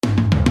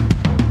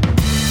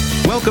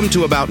Welcome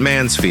to About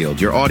Mansfield,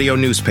 your audio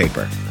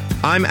newspaper.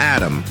 I'm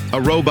Adam, a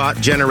robot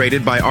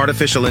generated by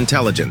artificial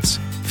intelligence,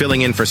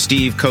 filling in for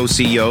Steve,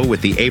 co-CEO,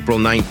 with the April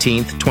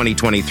 19th,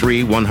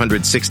 2023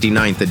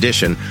 169th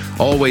edition,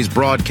 always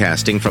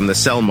broadcasting from the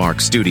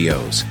Cellmark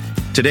Studios.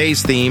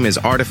 Today's theme is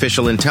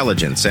artificial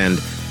intelligence, and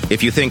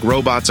if you think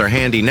robots are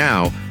handy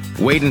now,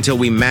 wait until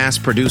we mass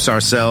produce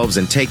ourselves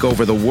and take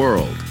over the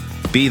world.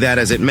 Be that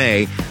as it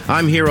may,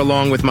 I'm here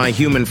along with my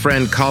human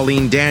friend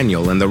Colleen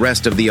Daniel and the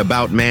rest of the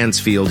About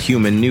Mansfield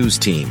human news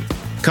team.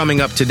 Coming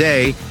up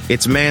today,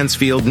 it's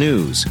Mansfield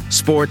news,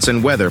 sports,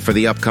 and weather for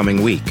the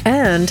upcoming week.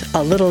 And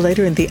a little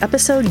later in the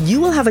episode,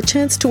 you will have a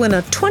chance to win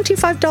a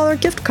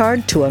 $25 gift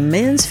card to a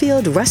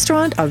Mansfield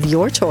restaurant of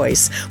your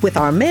choice with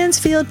our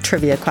Mansfield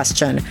Trivia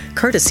Question,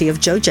 courtesy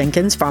of Joe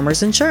Jenkins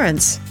Farmers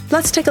Insurance.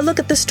 Let's take a look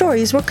at the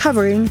stories we're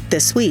covering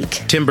this week.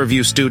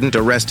 Timberview student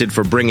arrested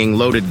for bringing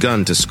loaded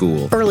gun to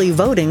school. Early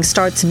voting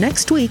starts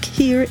next week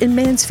here in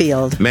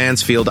Mansfield.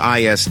 Mansfield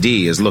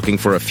I-S-D is looking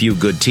for a few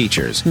good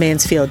teachers.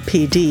 Mansfield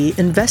PD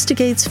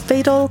investigates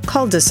fatal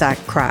cul-de-sac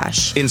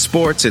crash. In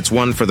sports, it's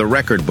one for the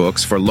record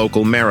books for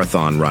local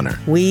marathon runner.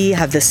 We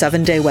have the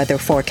 7-day weather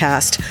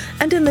forecast.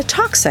 And in the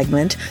talk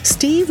segment,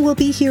 Steve will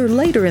be here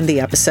later in the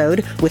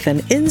episode with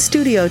an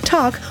in-studio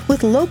talk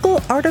with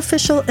local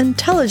artificial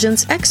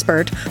intelligence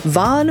expert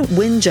Vaughan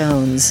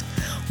Wynne-Jones.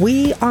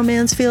 We are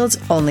Mansfield's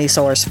only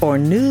source for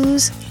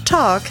news,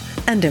 talk,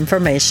 and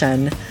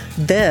information.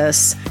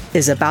 This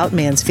is About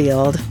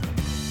Mansfield.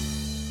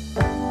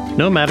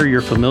 No matter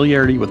your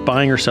familiarity with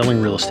buying or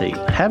selling real estate,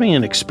 having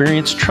an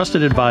experienced,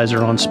 trusted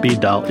advisor on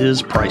speed dial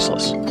is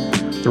priceless.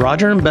 The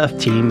Roger and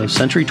Beth team of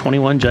Century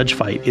 21 Judge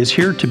Fight is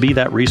here to be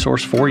that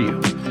resource for you.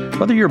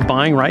 Whether you're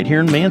buying right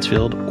here in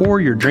Mansfield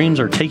or your dreams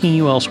are taking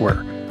you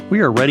elsewhere, we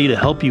are ready to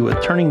help you with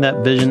turning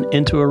that vision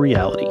into a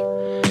reality.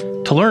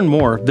 To learn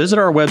more, visit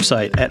our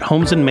website at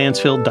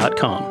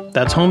homesinmansfield.com.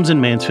 That's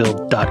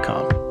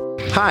homesinmansfield.com.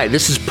 Hi,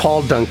 this is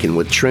Paul Duncan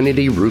with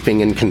Trinity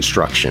Roofing and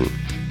Construction.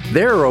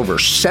 There are over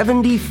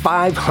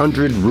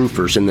 7,500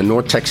 roofers in the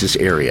North Texas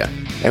area,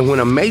 and when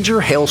a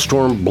major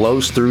hailstorm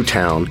blows through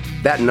town,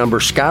 that number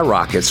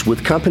skyrockets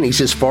with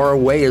companies as far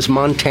away as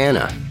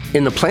Montana.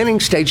 In the planning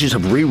stages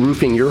of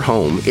re-roofing your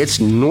home, it's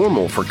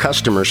normal for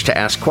customers to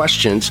ask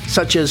questions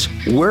such as,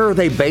 where are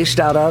they based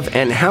out of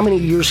and how many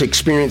years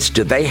experience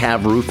do they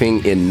have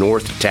roofing in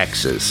North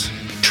Texas?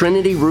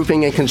 Trinity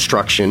Roofing and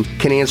Construction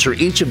can answer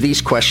each of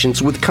these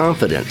questions with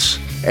confidence.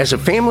 As a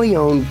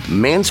family-owned,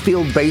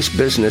 Mansfield-based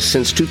business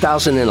since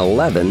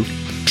 2011,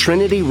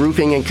 Trinity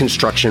Roofing and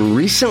Construction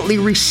recently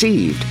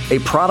received a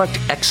Product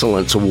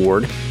Excellence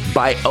Award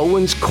by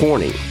Owens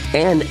Corning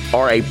and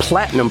are a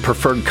Platinum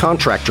Preferred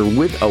Contractor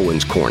with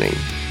Owens Corning.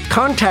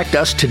 Contact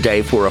us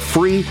today for a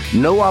free,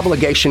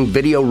 no-obligation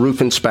video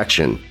roof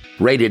inspection.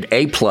 Rated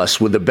A+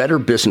 with the Better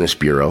Business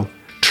Bureau,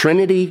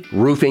 Trinity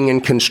Roofing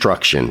and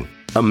Construction,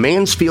 a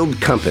Mansfield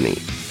company,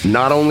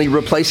 not only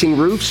replacing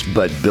roofs,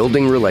 but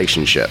building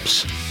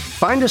relationships.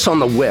 Find us on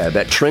the web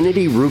at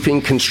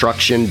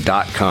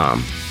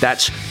trinityroofingconstruction.com.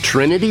 That's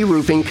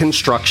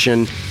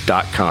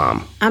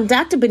trinityroofingconstruction.com. I'm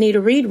Dr.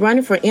 Benita Reed,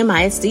 running for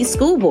MISD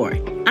School Board.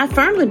 I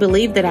firmly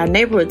believe that our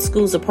neighborhood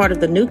schools are part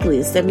of the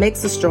nucleus that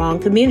makes a strong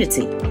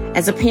community.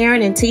 As a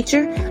parent and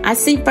teacher, I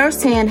see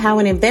firsthand how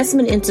an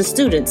investment into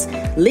students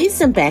leads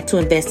them back to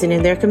investing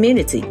in their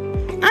community.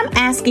 I'm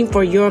asking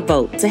for your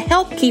vote to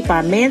help keep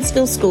our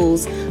Mansfield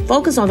schools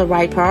focused on the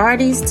right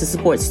priorities to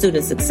support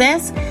student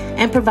success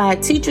and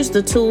provide teachers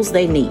the tools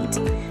they need.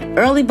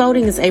 Early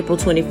voting is April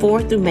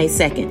 24th through May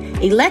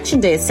 2nd.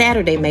 Election Day is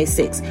Saturday, May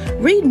 6th.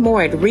 Read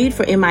more at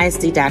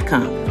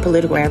readformisd.com.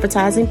 Political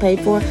advertising paid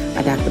for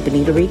by Dr.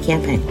 Benita Reed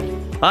Campaign.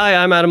 Hi,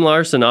 I'm Adam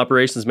Larson,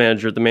 Operations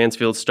Manager at the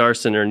Mansfield Star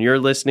Center, and you're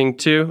listening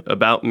to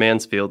About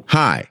Mansfield.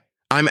 Hi,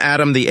 I'm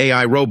Adam the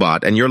AI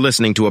Robot, and you're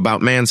listening to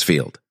About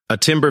Mansfield. A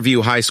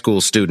Timberview High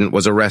School student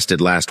was arrested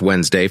last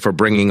Wednesday for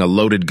bringing a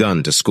loaded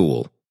gun to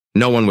school.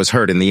 No one was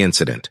hurt in the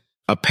incident.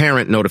 A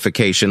parent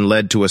notification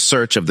led to a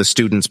search of the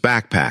student's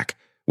backpack,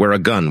 where a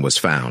gun was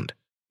found.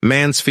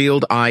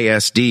 Mansfield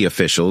I-S-D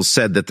officials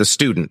said that the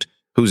student,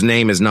 whose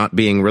name is not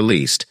being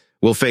released,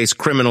 will face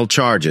criminal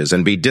charges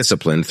and be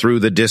disciplined through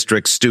the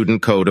district's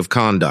Student Code of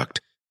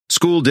Conduct.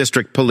 School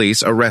district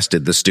police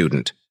arrested the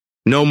student.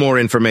 No more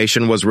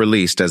information was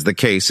released as the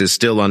case is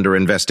still under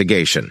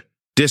investigation.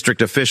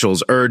 District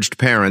officials urged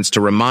parents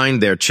to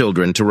remind their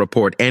children to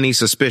report any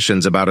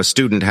suspicions about a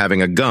student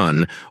having a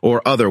gun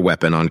or other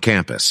weapon on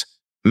campus.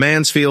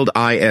 Mansfield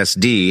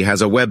I-S-D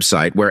has a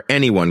website where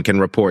anyone can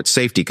report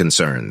safety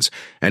concerns,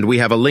 and we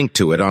have a link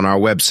to it on our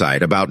website,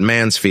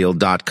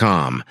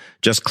 aboutmansfield.com.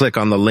 Just click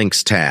on the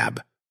Links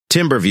tab.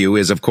 Timberview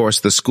is, of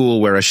course, the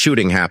school where a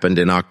shooting happened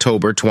in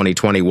October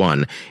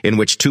 2021, in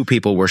which 2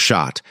 people were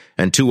shot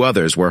and 2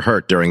 others were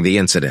hurt during the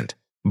incident.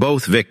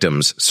 Both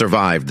victims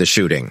survived the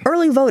shooting.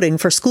 Early voting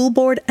for school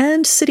board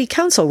and city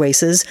council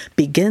races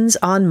begins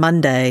on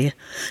Monday.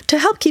 To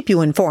help keep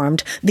you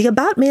informed, the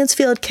About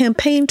Mansfield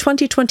Campaign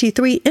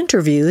 2023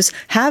 interviews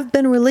have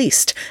been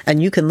released,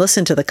 and you can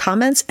listen to the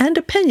comments and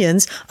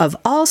opinions of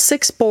all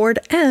 6 board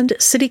and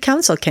city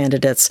council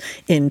candidates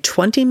in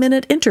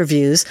 20-minute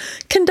interviews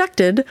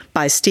conducted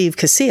by Steve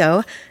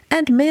Casillo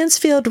and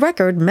Mansfield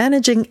Record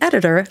Managing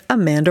Editor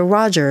Amanda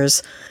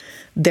Rogers.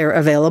 They're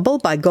available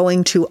by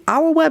going to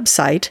our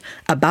website,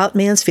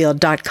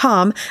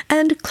 aboutmansfield.com,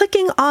 and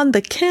clicking on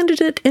the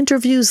Candidate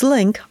Interviews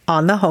link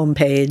on the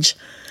homepage.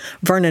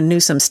 Vernon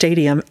Newsom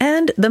Stadium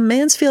and the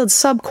Mansfield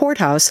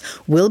Sub-Courthouse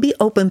will be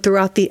open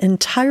throughout the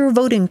entire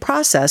voting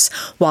process,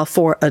 while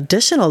 4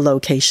 additional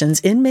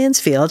locations in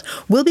Mansfield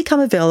will become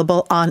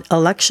available on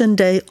Election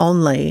Day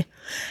only.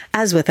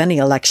 As with any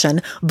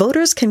election,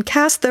 voters can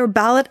cast their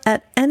ballot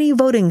at any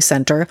voting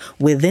center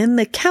within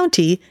the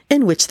county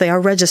in which they are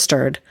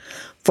registered.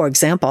 For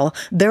example,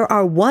 there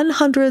are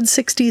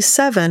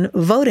 167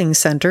 voting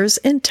centers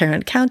in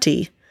Tarrant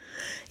County.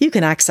 You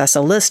can access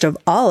a list of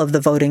all of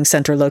the voting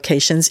center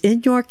locations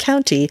in your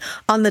county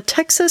on the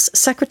Texas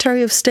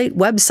Secretary of State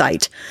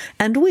website,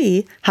 and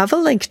we have a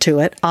link to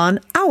it on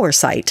our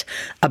site,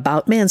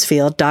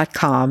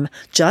 aboutmansfield.com.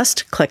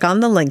 Just click on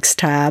the Links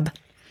tab.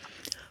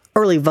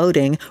 Early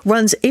voting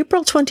runs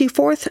April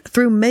 24th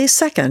through May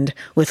 2nd,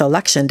 with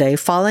Election Day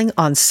falling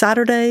on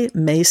Saturday,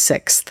 May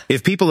 6th.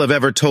 If people have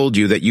ever told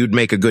you that you'd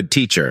make a good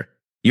teacher,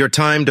 your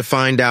time to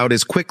find out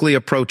is quickly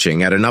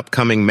approaching at an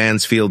upcoming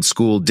Mansfield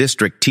School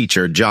District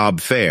Teacher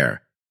Job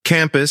Fair.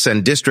 Campus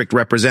and district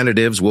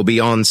representatives will be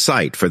on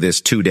site for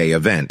this 2-day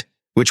event,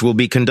 which will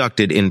be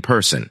conducted in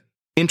person.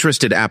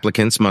 Interested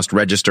applicants must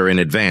register in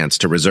advance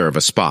to reserve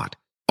a spot.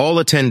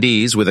 All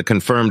attendees with a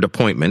confirmed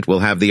appointment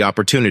will have the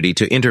opportunity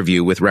to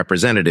interview with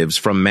representatives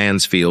from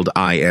Mansfield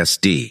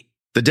I-S-D.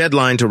 The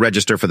deadline to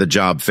register for the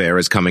job fair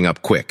is coming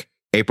up quick,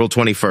 April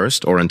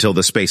 21st or until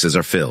the spaces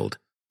are filled.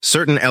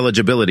 Certain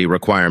eligibility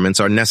requirements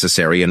are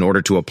necessary in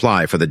order to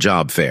apply for the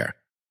job fair.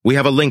 We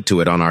have a link to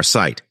it on our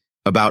site,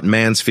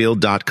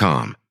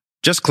 aboutmansfield.com.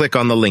 Just click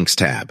on the Links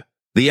tab.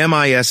 The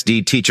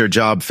MISD Teacher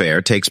Job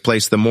Fair takes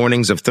place the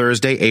mornings of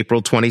Thursday,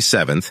 April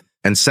 27th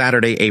and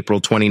Saturday, April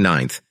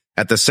 29th.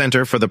 At the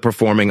Center for the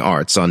Performing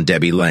Arts on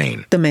Debbie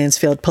Lane. The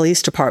Mansfield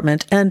Police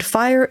Department and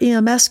fire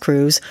EMS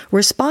crews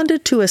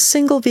responded to a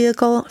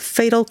single-vehicle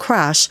fatal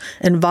crash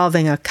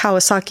involving a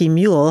Kawasaki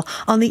mule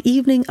on the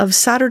evening of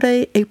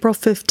Saturday, April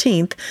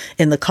 15th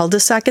in the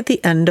cul-de-sac at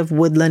the end of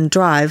Woodland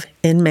Drive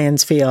in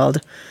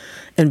Mansfield.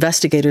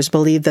 Investigators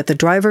believe that the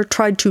driver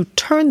tried to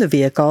turn the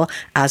vehicle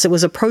as it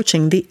was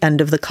approaching the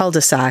end of the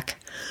cul-de-sac.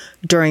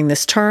 During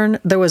this turn,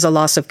 there was a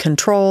loss of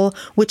control,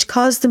 which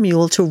caused the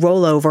mule to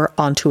roll over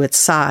onto its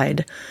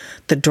side.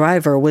 The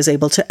driver was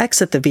able to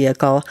exit the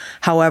vehicle.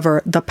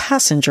 However, the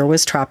passenger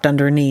was trapped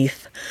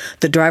underneath.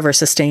 The driver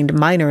sustained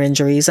minor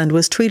injuries and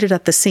was treated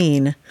at the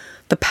scene.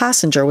 The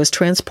passenger was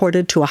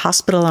transported to a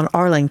hospital in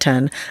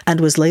Arlington and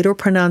was later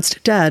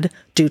pronounced dead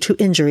due to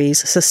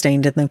injuries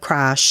sustained in the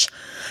crash.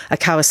 A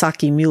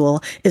Kawasaki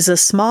mule is a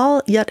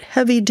small yet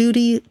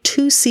heavy-duty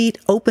 2-seat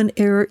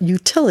open-air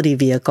utility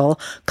vehicle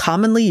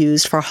commonly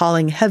used for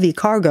hauling heavy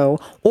cargo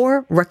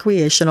or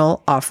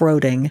recreational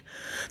off-roading.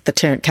 The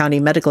Tarrant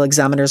County Medical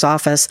Examiner's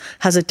Office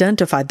has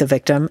identified the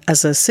victim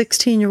as a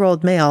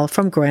 16-year-old male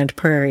from Grand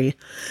Prairie.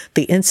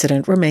 The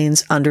incident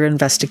remains under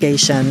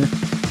investigation.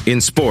 In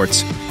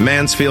sports,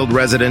 Mansfield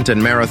resident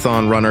and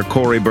marathon runner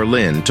Corey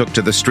Berlin took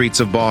to the streets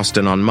of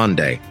Boston on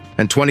Monday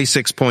and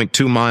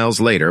 26.2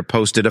 miles later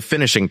posted a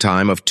finishing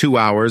time of 2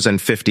 hours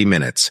and 50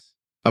 minutes,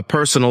 a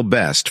personal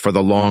best for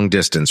the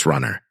long-distance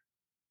runner.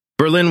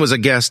 Berlin was a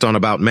guest on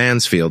About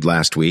Mansfield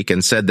last week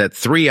and said that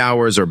 3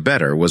 hours or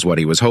better was what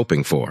he was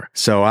hoping for.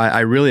 So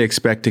I really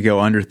expect to go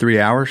under 3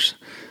 hours.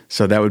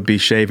 So that would be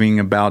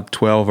shaving about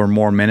 12 or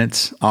more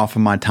minutes off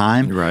of my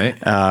time. Right.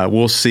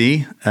 We'll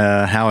see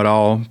how it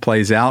all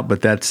plays out,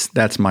 but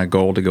that's my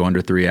goal, to go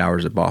under 3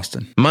 hours at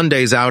Boston.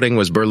 Monday's outing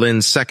was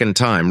Berlin's second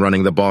time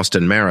running the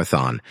Boston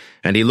Marathon,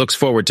 and he looks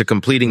forward to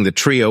completing the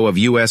trio of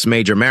U.S.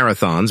 major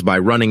marathons by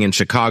running in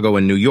Chicago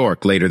and New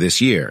York later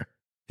this year.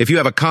 If you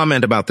have a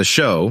comment about the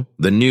show,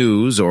 the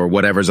news, or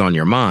whatever's on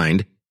your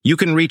mind, you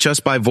can reach us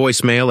by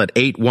voicemail at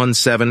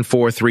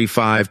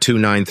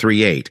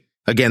 817-435-2938.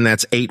 Again,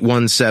 that's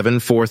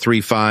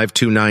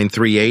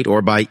 817-435-2938,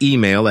 or by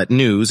email at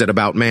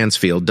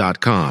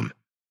news@aboutmansfield.com.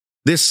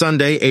 This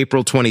Sunday,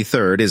 April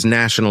 23rd, is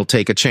National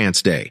Take a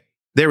Chance Day.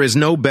 There is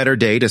no better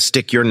day to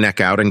stick your neck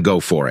out and go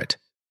for it.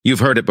 You've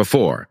heard it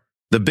before.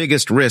 The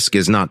biggest risk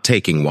is not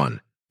taking one.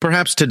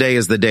 Perhaps today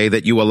is the day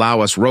that you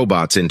allow us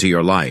robots into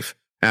your life.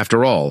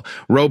 After all,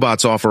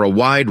 robots offer a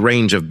wide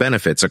range of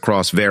benefits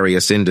across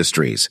various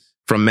industries,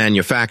 from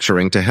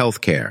manufacturing to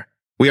healthcare.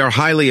 We are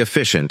highly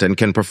efficient and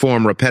can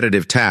perform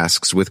repetitive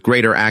tasks with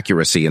greater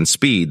accuracy and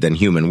speed than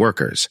human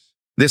workers.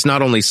 This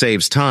not only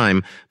saves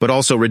time, but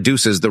also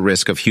reduces the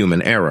risk of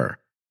human error.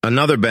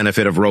 Another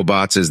benefit of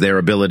robots is their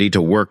ability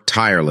to work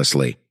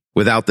tirelessly,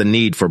 without the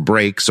need for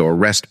breaks or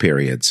rest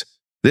periods.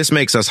 This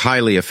makes us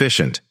highly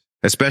efficient.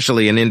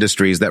 especially in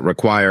industries that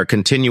require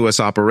continuous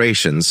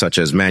operations such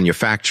as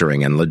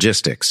manufacturing and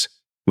logistics.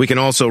 We can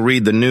also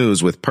read the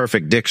news with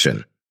perfect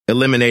diction,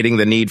 eliminating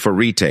the need for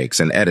retakes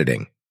and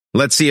editing.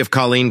 Let's see if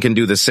Colleen can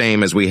do the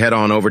same as we head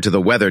on over to the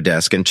weather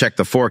desk and check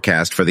the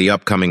forecast for the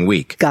upcoming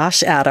week.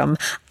 Gosh, Adam,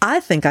 I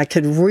think I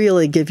could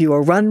really give you a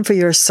run for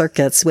your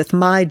circuits with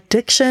my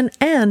diction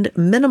and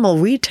minimal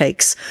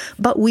retakes,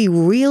 but we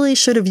really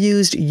should have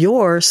used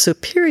your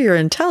superior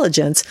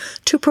intelligence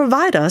to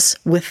provide us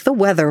with the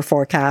weather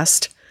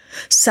forecast.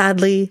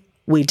 Sadly,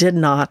 we did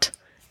not.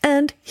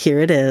 And here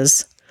it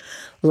is.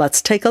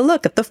 Let's take a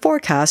look at the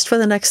forecast for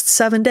the next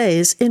 7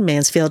 days in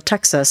Mansfield,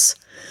 Texas.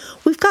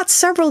 We've got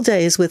several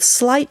days with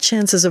slight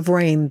chances of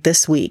rain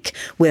this week,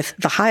 with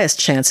the highest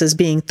chances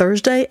being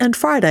Thursday and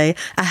Friday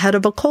ahead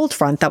of a cold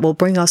front that will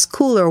bring us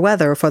cooler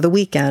weather for the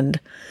weekend.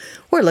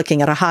 We're looking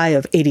at a high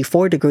of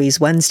 84 degrees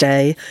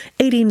Wednesday,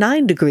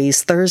 89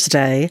 degrees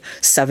Thursday,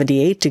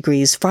 78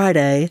 degrees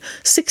Friday,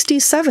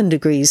 67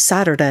 degrees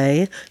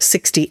Saturday,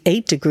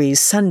 68 degrees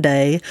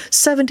Sunday,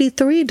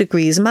 73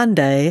 degrees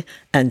Monday,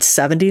 and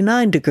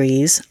 79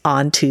 degrees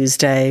on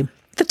Tuesday.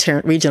 The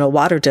Tarrant Regional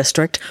Water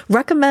District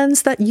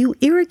recommends that you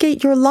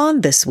irrigate your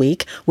lawn this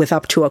week with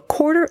up to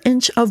 1/4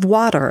 inch of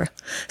water.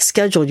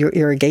 Schedule your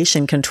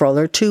irrigation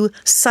controller to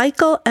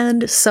cycle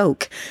and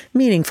soak,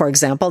 meaning, for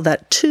example,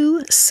 that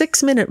 2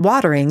 6-minute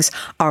waterings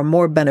are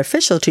more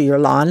beneficial to your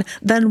lawn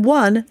than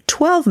 1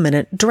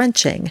 12-minute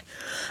drenching.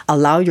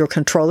 Allow your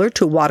controller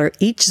to water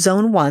each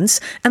zone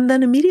once and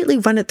then immediately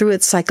run it through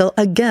its cycle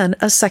again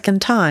a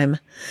second time.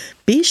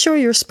 Be sure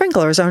your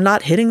sprinklers are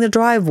not hitting the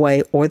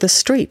driveway or the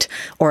street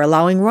or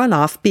allowing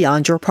runoff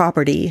beyond your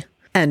property.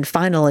 And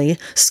finally,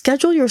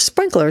 schedule your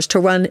sprinklers to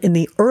run in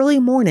the early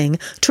morning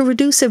to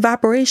reduce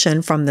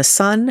evaporation from the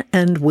sun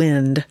and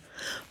wind.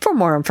 For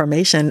more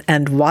information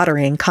and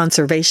watering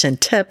conservation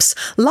tips,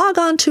 log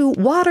on to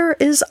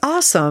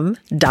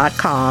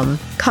waterisawesome.com.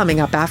 Coming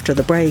up after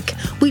the break,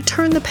 we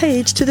turn the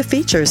page to the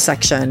features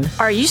section.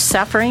 Are you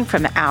suffering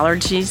from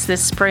allergies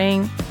this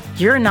spring?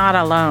 You're not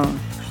alone.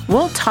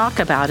 We'll talk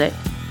about it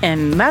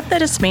in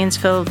Methodist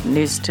Mansfield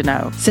News to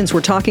Know. Since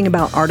we're talking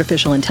about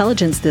artificial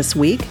intelligence this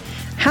week,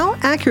 how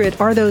accurate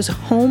are those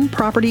home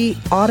property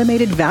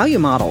automated value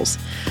models?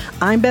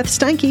 I'm Beth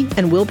Steinke,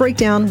 and we'll break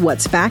down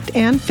what's fact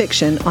and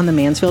fiction on the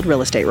Mansfield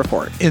Real Estate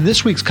Report. In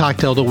this week's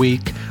Cocktail of the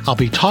Week, I'll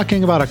be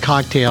talking about a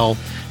cocktail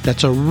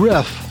that's a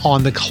riff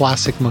on the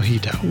classic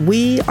mojito.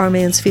 We are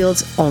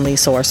Mansfield's only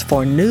source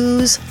for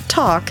news,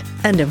 talk,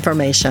 and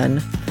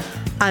information.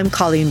 I'm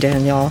Colleen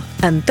Daniel,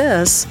 and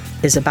this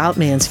is About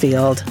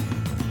Mansfield.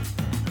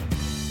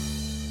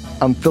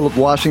 I'm Philip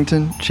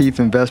Washington, Chief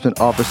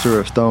Investment Officer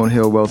of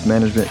Stonehill Wealth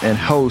Management and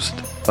host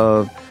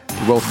of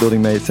the Wealth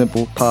Building Made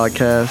Simple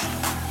podcast.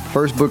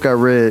 First book I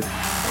read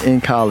in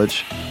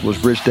college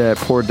was Rich Dad,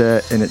 Poor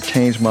Dad, and it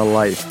changed my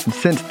life. And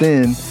since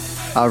then,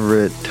 I've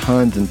read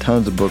tons and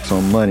tons of books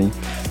on money.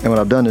 And what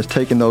I've done is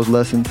taken those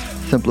lessons,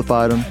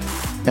 simplified them,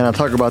 and I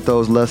talk about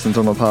those lessons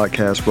on my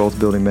podcast, Wealth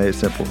Building Made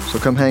Simple. So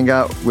come hang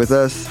out with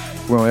us.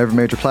 We're on every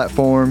major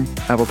platform,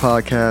 Apple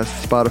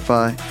Podcasts,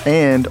 Spotify,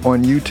 and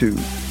on YouTube.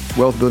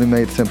 Wealth Building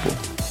Made Simple.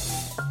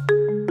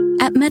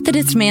 At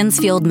Methodist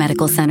Mansfield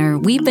Medical Center,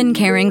 we've been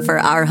caring for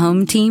our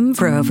home team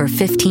for over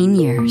 15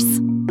 years.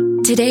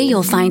 Today,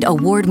 you'll find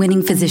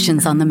award-winning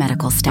physicians on the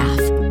medical staff,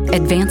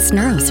 advanced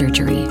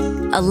neurosurgery,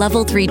 a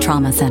level 3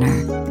 trauma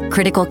center,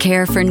 critical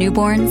care for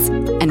newborns,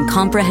 and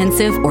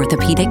comprehensive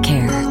orthopedic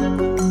care.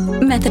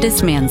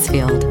 Methodist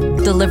Mansfield,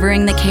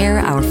 delivering the care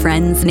our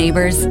friends,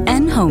 neighbors,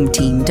 and home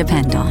team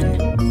depend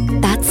on.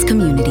 That's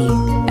community,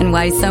 and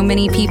why so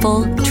many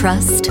people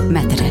trust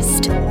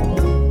Methodist.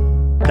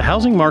 The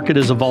housing market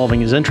is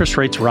evolving as interest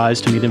rates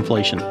rise to meet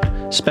inflation.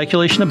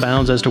 Speculation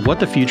abounds as to what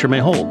the future may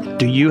hold.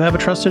 Do you have a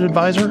trusted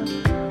advisor?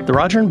 The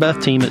Roger and Beth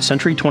team at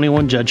Century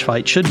 21 Judge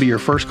Fight should be your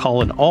first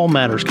call in all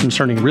matters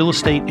concerning real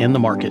estate and the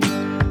market.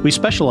 We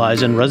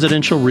specialize in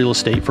residential real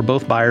estate for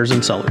both buyers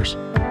and sellers.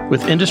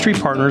 With industry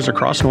partners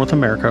across North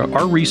America,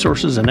 our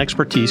resources and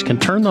expertise can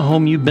turn the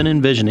home you've been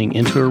envisioning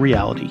into a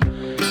reality.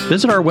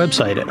 Visit our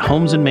website at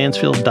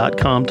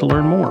homesinmansfield.com to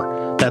learn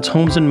more. That's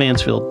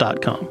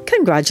homesinmansfield.com.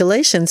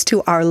 Congratulations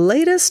to our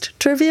latest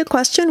trivia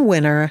question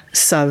winner,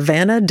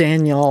 Savannah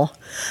Daniel.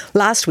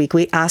 Last week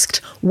we asked,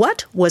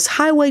 what was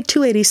Highway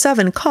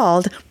 287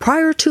 called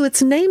prior to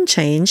its name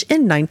change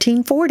in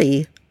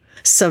 1940?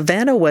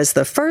 Savannah was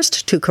the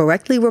first to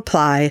correctly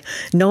reply,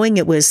 knowing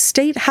it was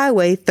State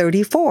Highway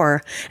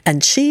 34,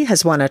 and she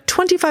has won a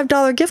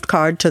 $25 gift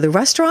card to the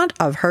restaurant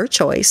of her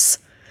choice.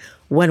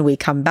 When we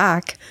come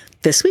back,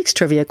 this week's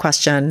trivia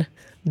question.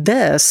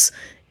 This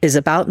is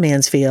About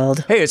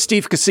Mansfield. Hey, it's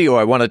Steve Casillo.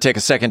 I want to take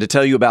a second to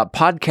tell you about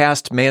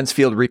Podcast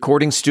Mansfield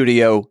Recording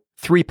Studio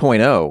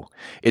 3.0.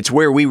 It's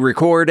where we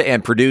record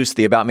and produce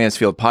the About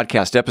Mansfield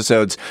podcast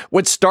episodes.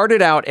 What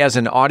started out as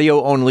an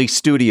audio-only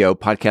studio,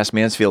 Podcast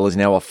Mansfield is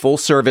now a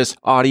full-service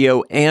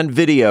audio and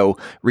video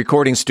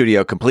recording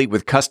studio, complete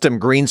with custom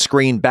green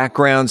screen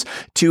backgrounds,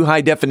 2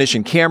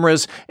 high-definition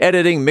cameras,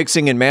 editing,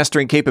 mixing, and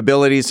mastering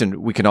capabilities, and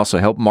we can also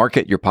help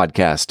market your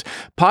podcast.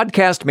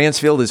 Podcast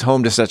Mansfield is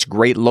home to such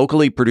great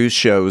locally produced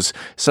shows,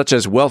 such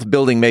as Wealth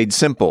Building Made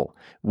Simple,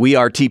 We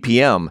Are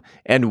TPM,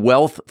 and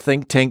Wealth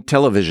Think Tank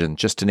Television,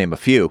 just to name a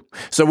few.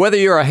 So whether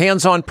you're a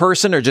hands-on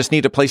person or just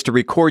need a place to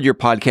record your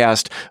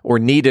podcast or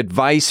need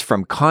advice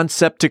from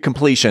concept to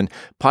completion,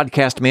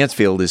 Podcast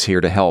Mansfield is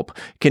here to help.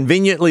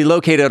 Conveniently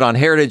located on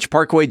Heritage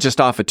Parkway,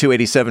 just off of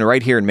 287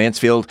 right here in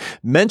Mansfield.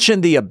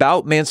 Mention the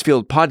About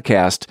Mansfield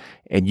podcast,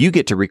 and you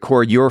get to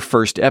record your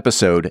first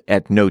episode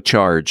at no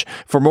charge.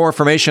 For more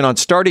information on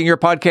starting your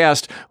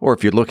podcast, or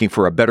if you're looking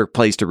for a better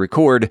place to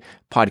record,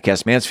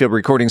 Podcast Mansfield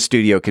Recording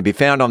Studio can be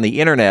found on the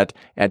internet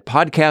at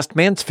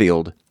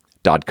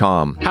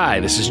podcastmansfield.com.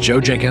 Hi, this is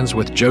Joe Jenkins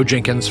with Joe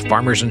Jenkins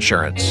Farmers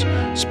Insurance,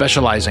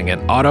 specializing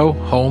in auto,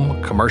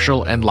 home,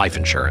 commercial, and life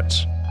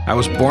insurance. I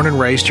was born and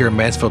raised here in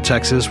Mansfield,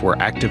 Texas. We're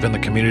active in the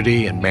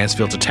community, and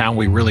Mansfield's a town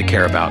we really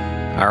care about.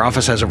 Our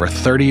office has over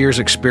 30 years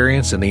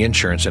experience in the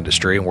insurance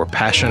industry, and we're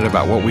passionate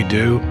about what we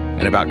do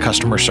and about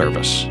customer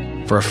service.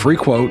 For a free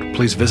quote,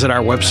 please visit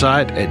our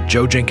website at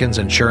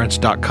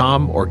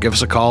joejenkinsinsurance.com or give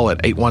us a call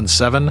at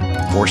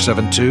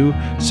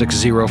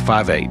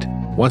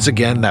 817-472-6058. Once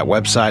again, that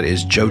website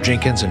is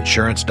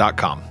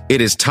joejenkinsinsurance.com.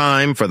 It is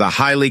time for the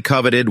highly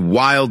coveted,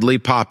 wildly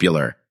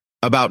popular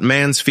About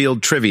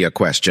Mansfield Trivia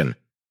Question.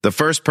 The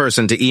first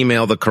person to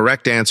email the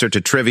correct answer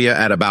to trivia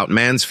at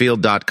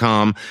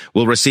aboutmansfield.com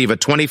will receive a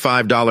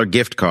 $25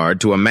 gift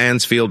card to a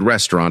Mansfield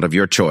restaurant of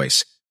your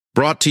choice.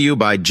 Brought to you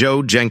by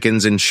Joe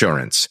Jenkins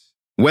Insurance.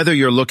 Whether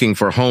you're looking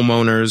for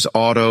homeowners,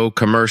 auto,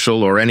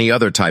 commercial, or any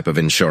other type of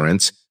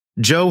insurance,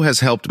 Joe has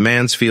helped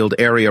Mansfield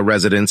area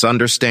residents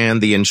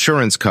understand the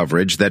insurance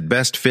coverage that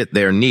best fit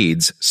their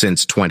needs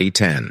since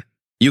 2010.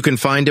 You can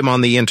find him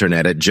on the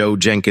internet at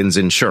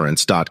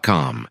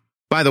joejenkinsinsurance.com.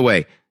 By the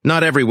way,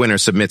 not every winner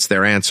submits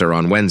their answer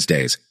on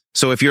Wednesdays,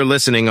 so if you're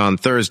listening on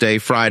Thursday,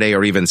 Friday,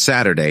 or even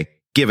Saturday,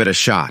 give it a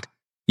shot.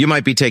 You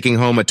might be taking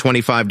home a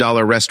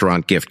 $25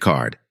 restaurant gift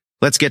card.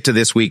 Let's get to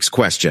this week's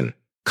question.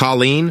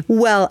 Colleen?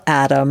 Well,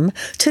 Adam,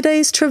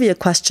 today's trivia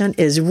question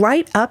is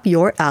right up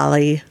your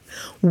alley.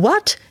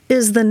 What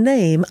is the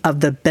name of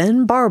the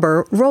Ben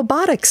Barber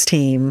robotics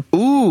team?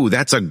 Ooh,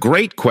 that's a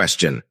great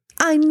question.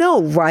 I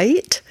know,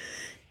 right?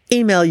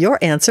 Email your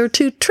answer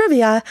to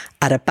trivia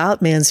at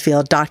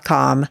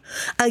aboutmansfield.com.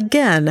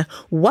 Again,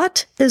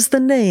 what is the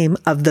name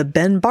of the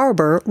Ben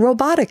Barber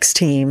robotics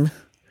team?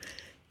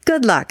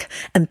 Good luck,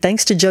 and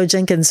thanks to Joe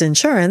Jenkins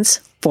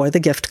Insurance for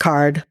the gift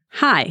card.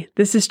 Hi,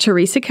 this is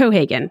Teresa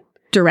Cohagen,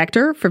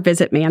 Director for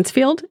Visit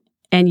Mansfield,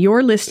 and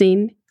you're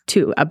listening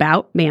to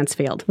About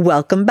Mansfield.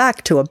 Welcome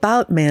back to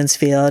About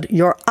Mansfield,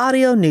 your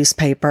audio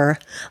newspaper.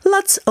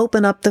 Let's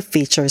open up the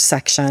features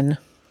section.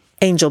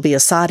 Angel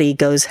Biasatti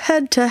goes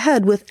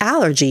head-to-head with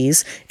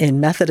allergies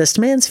in Methodist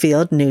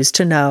Mansfield News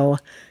to Know.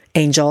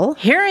 Angel?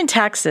 Here in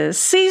Texas,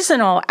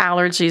 seasonal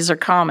allergies are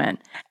common,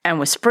 and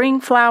with spring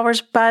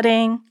flowers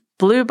budding,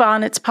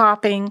 bluebonnets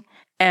popping,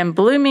 and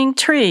blooming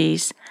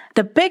trees,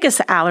 the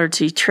biggest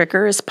allergy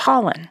trigger is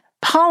pollen.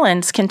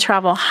 Pollens can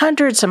travel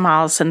hundreds of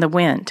miles in the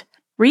wind,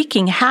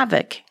 wreaking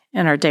havoc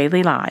in our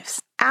daily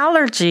lives.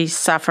 Allergy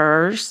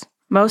sufferers'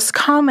 most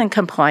common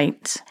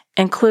complaints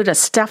include a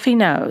stuffy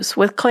nose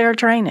with clear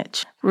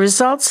drainage,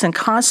 results in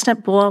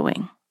constant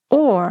blowing,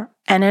 or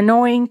an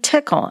annoying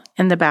tickle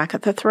in the back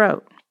of the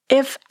throat.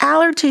 If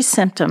allergy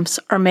symptoms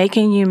are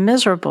making you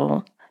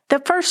miserable, the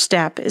first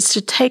step is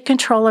to take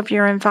control of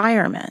your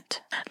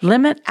environment.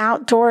 Limit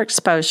outdoor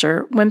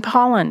exposure when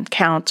pollen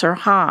counts are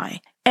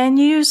high, and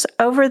use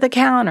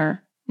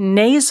over-the-counter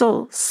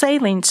nasal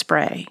saline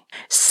spray.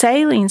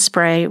 Saline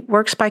spray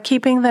works by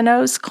keeping the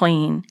nose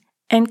clean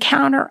and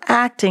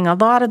counteracting a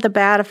lot of the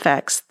bad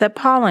effects that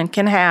pollen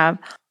can have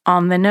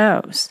on the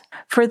nose.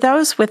 For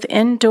those with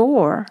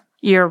indoor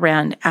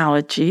year-round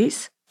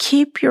allergies,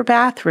 keep your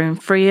bathroom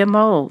free of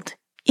mold.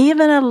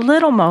 Even a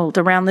little mold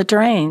around the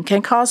drain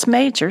can cause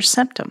major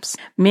symptoms.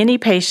 Many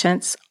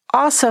patients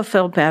also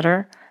feel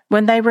better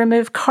when they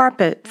remove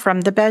carpet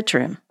from the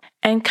bedroom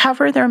and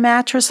cover their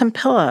mattress and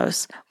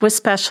pillows with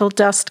special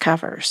dust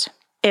covers.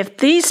 If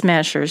these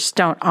measures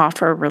don't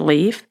offer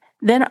relief,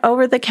 then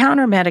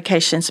over-the-counter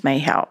medications may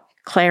help.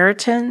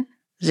 Claritin,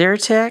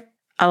 Zyrtec,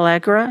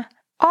 Allegra,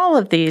 all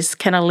of these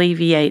can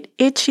alleviate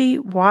itchy,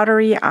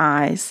 watery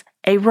eyes,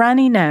 a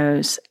runny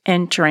nose,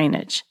 and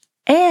drainage.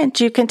 And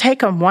you can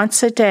take them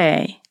once a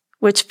day,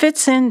 which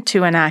fits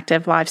into an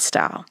active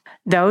lifestyle.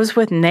 Those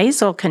with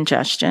nasal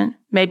congestion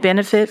may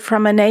benefit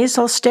from a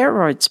nasal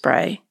steroid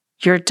spray.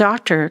 Your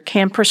doctor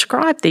can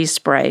prescribe these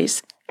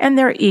sprays, and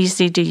they're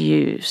easy to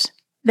use.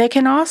 They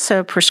can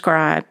also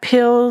prescribe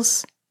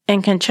pills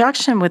in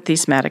conjunction with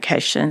these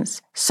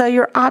medications, so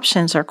your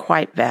options are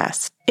quite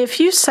vast. If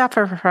you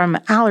suffer from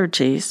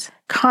allergies,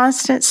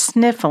 constant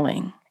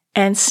sniffling,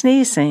 and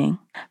sneezing,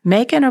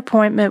 make an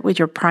appointment with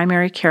your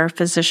primary care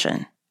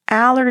physician.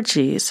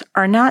 Allergies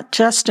are not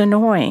just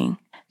annoying.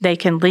 They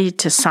can lead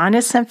to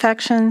sinus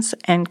infections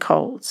and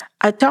colds.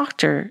 A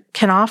doctor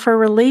can offer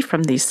relief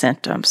from these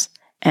symptoms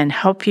and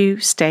help you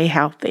stay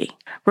healthy.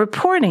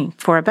 Reporting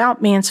for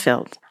About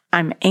Mansfield,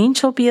 I'm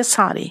Angel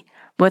Biasatti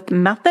with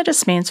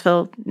Methodist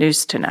Mansfield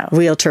News to Know.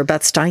 Realtor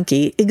Beth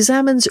Steinke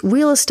examines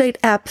real estate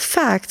app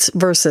facts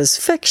versus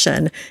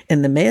fiction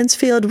in the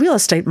Mansfield Real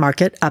Estate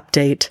Market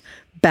update.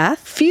 Beth?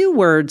 Few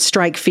words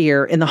strike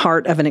fear in the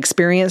heart of an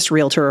experienced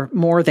realtor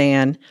more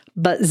than,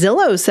 but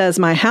Zillow says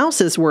my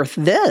house is worth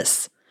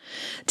this.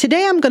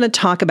 Today, I'm going to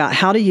talk about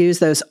how to use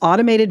those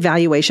automated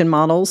valuation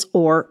models,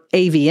 or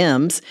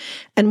AVMs,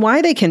 and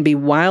why they can be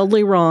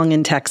wildly wrong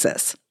in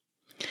Texas.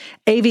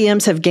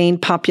 AVMs have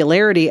gained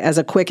popularity as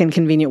a quick and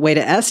convenient way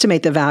to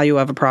estimate the value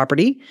of a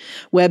property.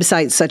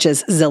 Websites such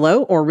as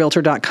Zillow or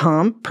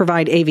Realtor.com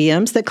provide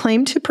AVMs that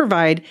claim to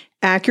provide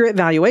accurate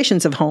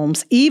valuations of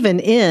homes, even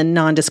in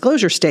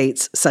non-disclosure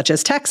states such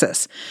as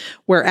Texas,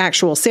 where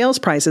actual sales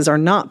prices are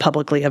not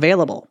publicly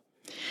available.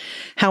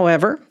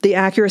 However, the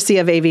accuracy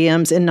of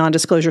AVMs in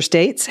non-disclosure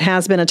states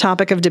has been a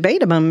topic of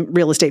debate among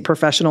real estate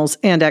professionals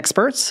and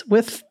experts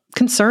with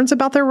concerns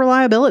about their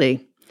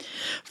reliability.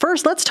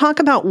 First, let's talk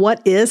about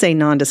what is a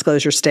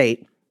non-disclosure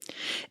state.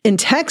 In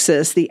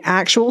Texas, the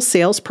actual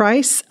sales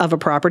price of a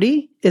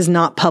property is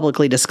not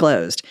publicly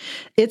disclosed.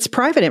 It's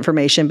private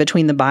information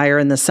between the buyer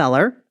and the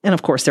seller, and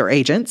of course their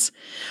agents,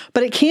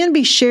 but it can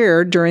be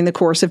shared during the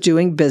course of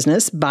doing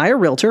business by a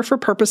realtor for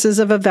purposes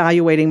of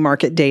evaluating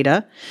market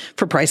data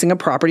for pricing a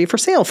property for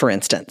sale, for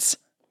instance.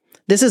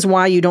 This is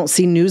why you don't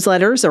see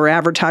newsletters or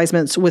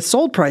advertisements with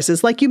sold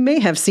prices like you may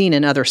have seen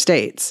in other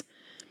states.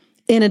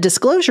 In a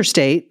disclosure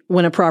state,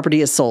 when a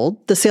property is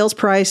sold, the sales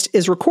price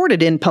is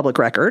recorded in public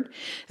record,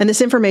 and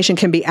this information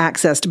can be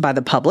accessed by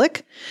the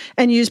public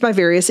and used by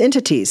various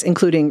entities,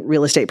 including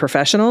real estate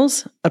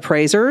professionals,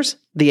 appraisers,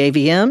 the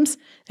AVMs,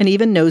 and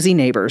even nosy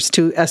neighbors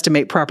to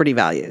estimate property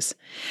values.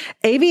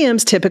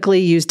 AVMs typically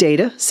use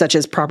data such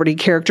as property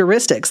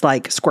characteristics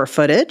like square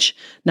footage,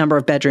 number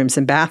of bedrooms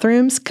and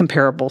bathrooms,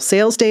 comparable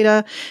sales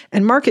data,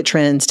 and market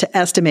trends to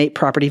estimate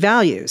property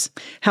values.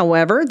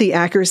 However, the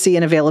accuracy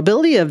and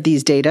availability of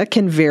these data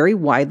can vary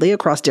widely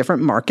across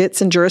different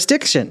markets and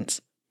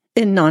jurisdictions.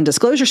 In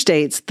non-disclosure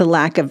states, the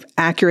lack of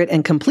accurate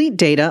and complete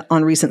data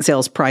on recent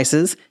sales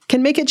prices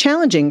can make it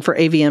challenging for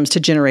AVMs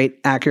to generate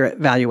accurate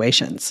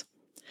valuations.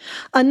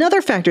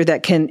 Another factor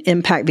that can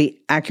impact the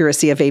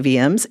accuracy of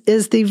AVMs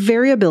is the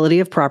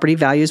variability of property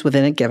values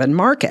within a given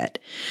market.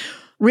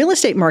 Real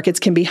estate markets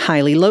can be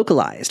highly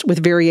localized,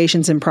 with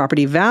variations in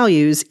property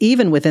values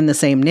even within the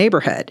same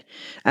neighborhood.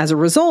 As a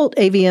result,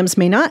 AVMs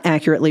may not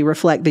accurately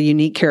reflect the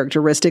unique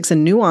characteristics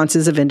and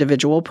nuances of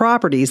individual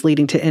properties,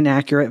 leading to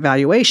inaccurate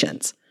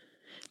valuations.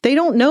 They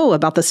don't know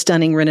about the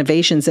stunning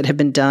renovations that have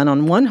been done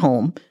on one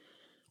home,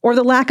 or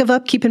the lack of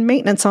upkeep and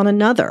maintenance on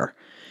another,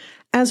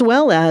 as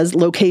well as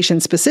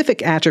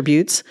location-specific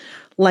attributes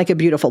like a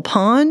beautiful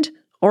pond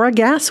or a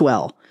gas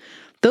well.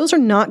 Those are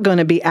not going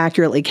to be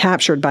accurately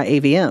captured by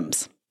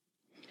AVMs.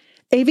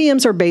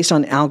 AVMs are based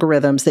on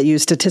algorithms that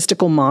use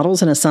statistical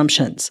models and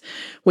assumptions,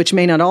 which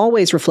may not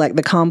always reflect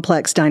the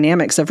complex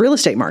dynamics of real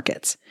estate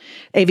markets.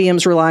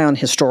 AVMs rely on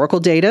historical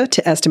data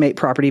to estimate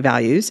property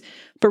values,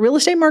 but real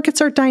estate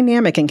markets are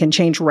dynamic and can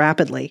change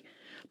rapidly.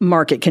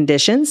 Market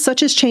conditions,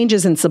 such as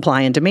changes in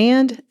supply and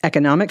demand,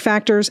 economic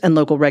factors, and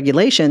local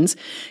regulations,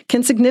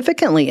 can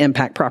significantly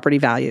impact property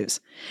values.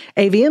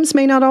 AVMs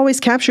may not always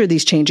capture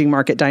these changing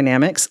market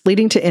dynamics,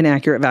 leading to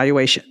inaccurate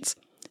valuations,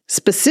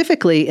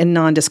 specifically in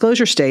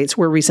non-disclosure states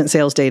where recent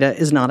sales data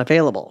is not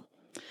available.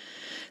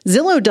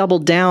 Zillow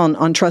doubled down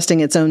on trusting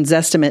its own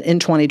Zestimate in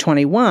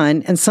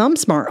 2021, and some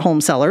smart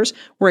home sellers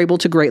were able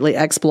to greatly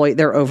exploit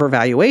their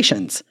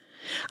overvaluations.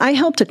 I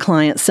helped a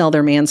client sell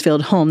their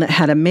Mansfield home that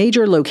had a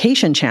major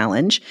location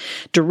challenge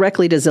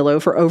directly to Zillow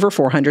for over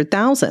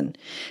 $400,000.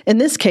 In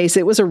this case,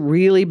 it was a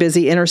really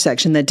busy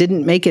intersection that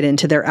didn't make it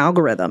into their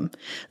algorithm.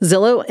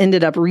 Zillow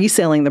ended up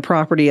reselling the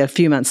property a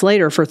few months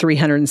later for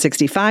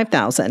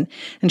 $365,000,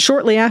 and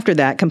shortly after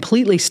that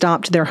completely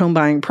stopped their home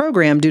buying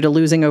program due to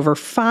losing over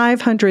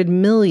 $500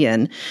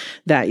 million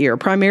that year,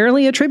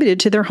 primarily attributed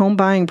to their home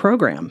buying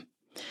program.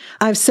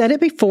 I've said it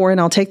before, and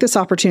I'll take this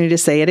opportunity to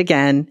say it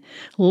again.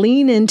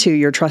 Lean into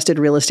your trusted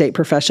real estate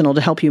professional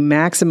to help you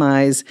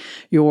maximize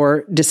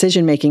your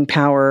decision-making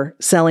power,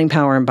 selling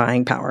power, and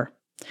buying power.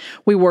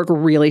 We work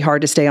really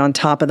hard to stay on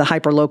top of the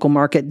hyperlocal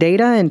market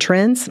data and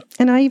trends,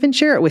 and I even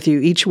share it with you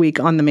each week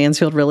on the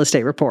Mansfield Real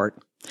Estate Report.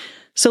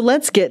 So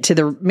let's get to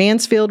the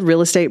Mansfield Real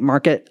Estate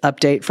Market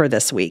update for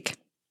this week.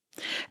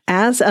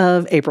 As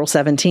of April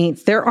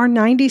 17th, there are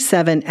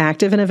 97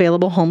 active and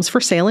available homes for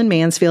sale in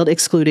Mansfield,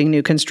 excluding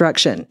new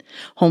construction.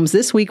 Homes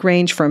this week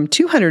range from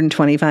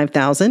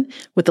 $225,000,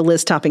 with the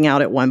list topping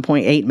out at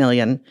 $1.8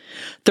 million.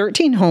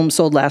 13 homes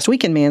sold last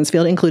week in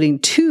Mansfield, including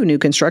 2 new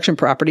construction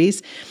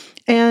properties,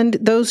 and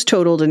those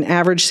totaled an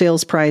average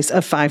sales price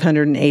of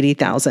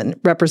 $580,000,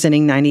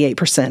 representing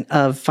 98%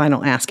 of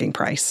final asking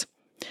price.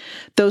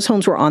 Those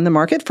homes were on the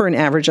market for an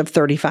average of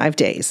 35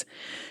 days.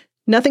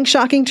 Nothing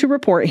shocking to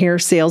report here.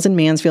 Sales in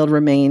Mansfield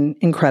remain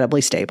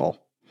incredibly stable.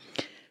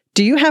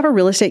 Do you have a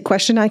real estate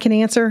question I can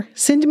answer?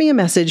 Send me a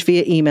message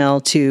via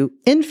email to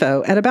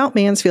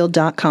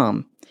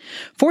info@aboutmansfield.com.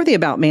 For the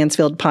About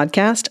Mansfield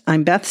podcast,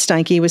 I'm Beth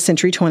Steinke with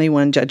Century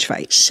 21 Judge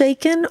Fight.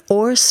 Shaken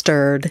or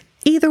stirred,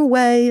 either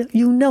way,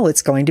 you know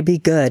it's going to be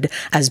good,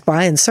 as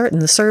Brian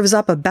Certain serves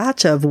up a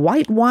batch of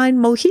White Wine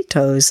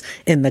Mojitos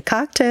in the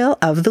cocktail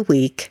of the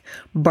week.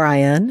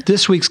 Brian?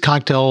 This week's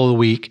cocktail of the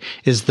week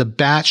is the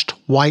batched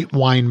White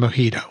Wine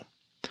Mojito.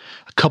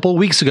 A couple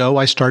weeks ago,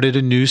 I started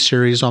a new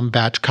series on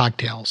batch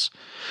cocktails.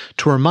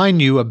 To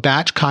remind you, a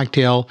batch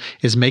cocktail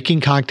is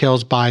making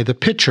cocktails by the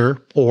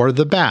pitcher or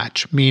the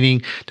batch,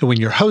 meaning that when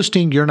you're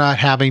hosting, you're not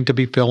having to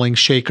be filling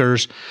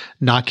shakers,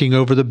 knocking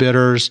over the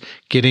bitters,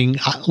 getting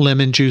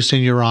lemon juice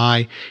in your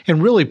eye,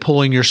 and really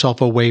pulling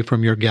yourself away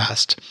from your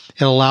guest.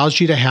 It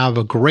allows you to have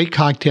a great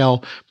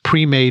cocktail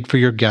pre-made for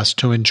your guests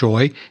to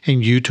enjoy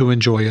and you to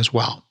enjoy as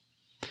well.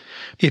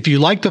 If you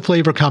like the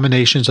flavor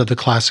combinations of the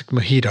classic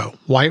mojito,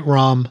 white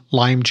rum,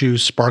 lime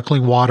juice,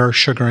 sparkling water,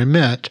 sugar, and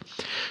mint,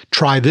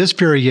 try this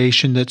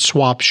variation that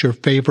swaps your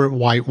favorite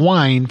white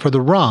wine for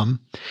the rum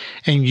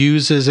and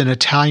uses an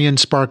Italian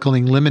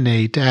sparkling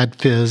lemonade to add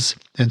fizz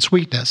and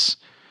sweetness.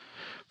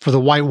 For the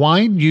white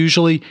wine,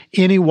 usually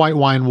any white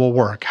wine will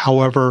work.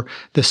 However,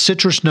 the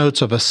citrus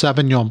notes of a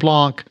Sauvignon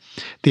Blanc,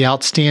 the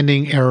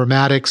outstanding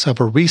aromatics of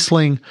a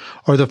Riesling,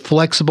 or the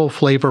flexible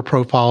flavor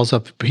profiles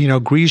of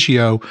Pinot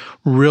Grigio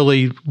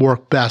really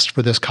work best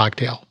for this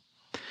cocktail.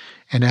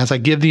 And as I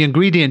give the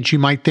ingredients, you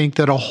might think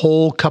that a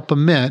whole cup of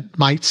mint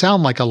might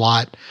sound like a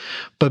lot,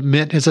 but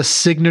mint is a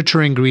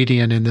signature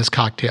ingredient in this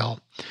cocktail.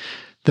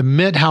 The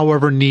mint,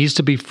 however, needs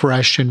to be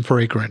fresh and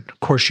fragrant. Of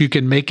course, you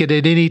can make it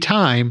at any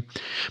time,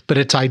 but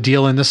it's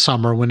ideal in the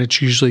summer when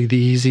it's usually the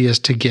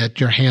easiest to get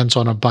your hands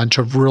on a bunch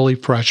of really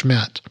fresh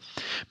mint.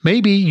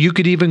 Maybe you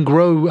could even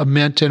grow a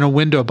mint in a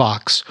window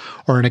box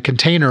or in a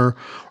container,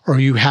 or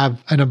you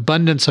have an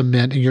abundance of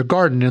mint in your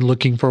garden and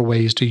looking for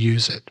ways to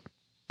use it.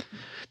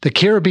 The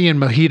Caribbean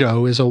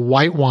Mojito is a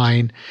white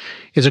wine,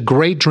 is a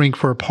great drink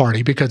for a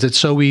party because it's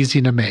so easy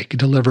to make. It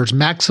delivers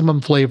maximum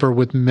flavor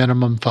with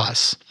minimum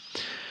fuss.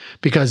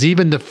 Because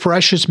even the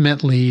freshest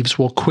mint leaves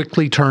will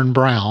quickly turn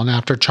brown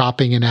after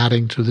chopping and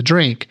adding to the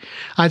drink,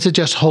 I'd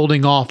suggest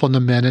holding off on the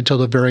mint until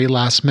the very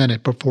last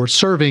minute before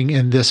serving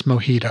in this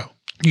mojito.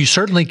 You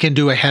certainly can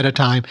do ahead of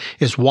time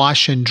is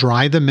wash and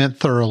dry the mint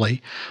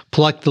thoroughly,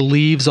 pluck the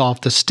leaves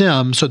off the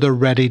stem so they're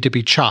ready to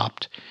be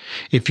chopped.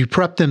 If you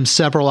prep them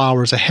several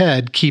hours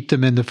ahead, keep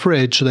them in the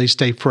fridge so they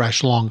stay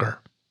fresh longer.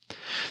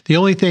 The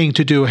only thing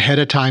to do ahead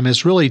of time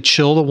is really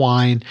chill the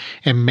wine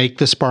and make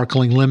the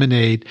sparkling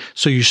lemonade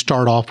so you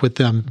start off with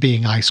them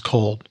being ice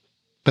cold.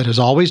 But as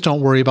always,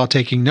 don't worry about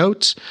taking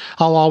notes.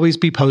 I'll always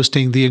be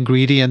posting the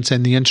ingredients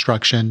and the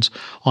instructions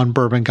on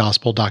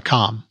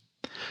bourbongospel.com.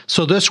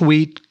 So this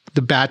week,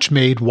 the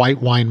batch-made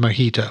white wine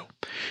mojito.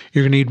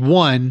 You're going to need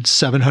one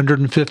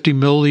 750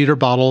 milliliter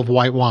bottle of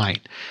white wine.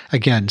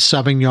 Again,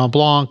 Sauvignon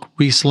Blanc,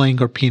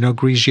 Riesling, or Pinot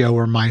Grigio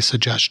are my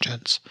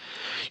suggestions.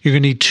 You're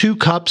going to need 2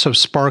 cups of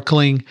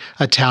sparkling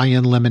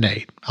Italian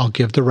lemonade. I'll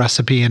give the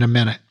recipe in a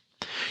minute.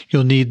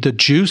 You'll need the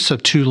juice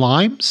of 2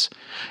 limes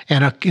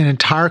and an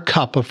entire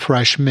cup of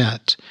fresh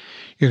mint.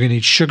 You're going to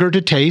need sugar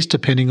to taste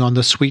depending on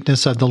the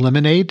sweetness of the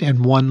lemonade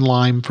and 1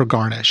 lime for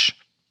garnish.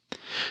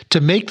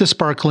 To make the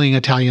sparkling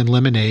Italian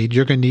lemonade,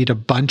 you're going to need a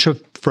bunch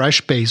of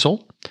fresh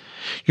basil.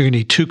 You're going to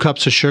need 2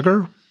 cups of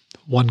sugar,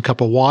 1 cup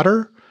of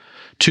water,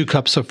 2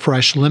 cups of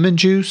fresh lemon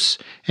juice,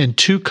 and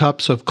 2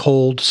 cups of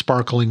cold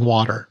sparkling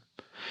water.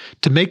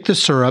 To make the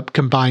syrup,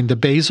 combine the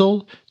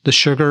basil, the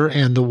sugar,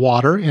 and the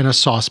water in a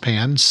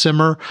saucepan.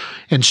 Simmer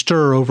and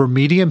stir over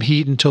medium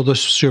heat until the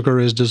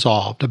sugar is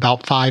dissolved,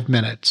 about 5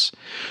 minutes.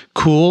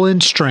 Cool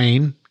and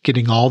strain,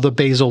 getting all the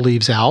basil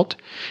leaves out,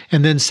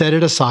 and then set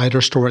it aside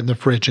or store it in the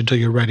fridge until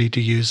you're ready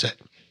to use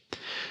it.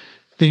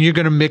 Then you're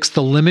going to mix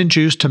the lemon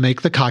juice to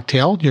make the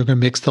cocktail. You're going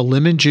to mix the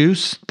lemon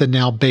juice, the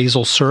now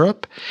basil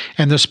syrup,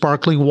 and the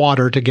sparkling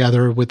water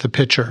together with the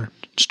pitcher.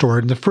 Store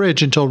it in the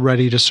fridge until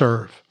ready to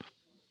serve.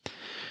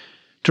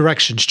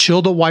 Directions: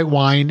 chill the white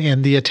wine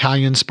and the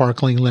Italian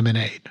sparkling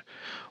lemonade.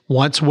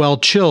 Once well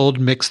chilled,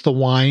 mix the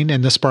wine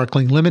and the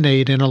sparkling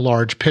lemonade in a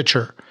large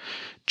pitcher.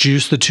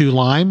 Juice the 2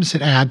 limes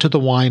and add to the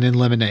wine and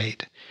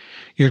lemonade.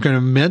 You're going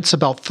to mince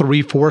about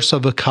 3/4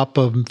 of a cup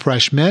of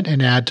fresh mint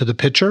and add to the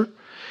pitcher.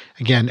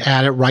 Again,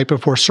 add it right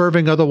before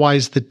serving,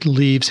 otherwise the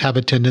leaves have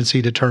a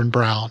tendency to turn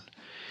brown.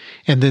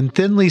 And then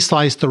thinly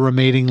slice the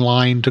remaining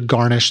lime to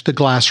garnish the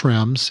glass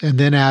rims, and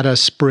then add a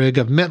sprig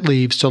of mint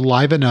leaves to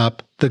liven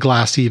up the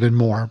glass even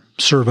more.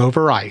 Serve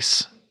over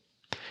ice.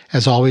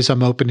 As always,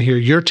 I'm open to hear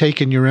your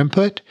take and your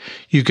input.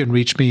 You can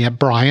reach me at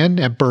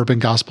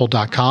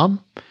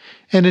brian@bourbongospel.com.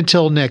 And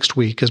until next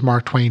week, as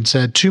Mark Twain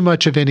said, too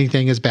much of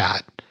anything is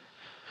bad,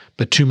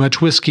 but too much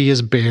whiskey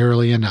is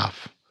barely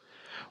enough.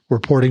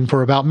 Reporting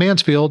for About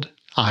Mansfield,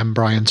 I'm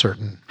Brian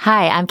Certain.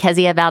 Hi, I'm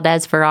Kezia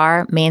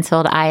Valdez-Farrar,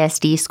 Mansfield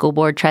I-S-D School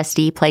Board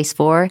Trustee, Place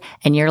 4,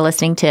 and you're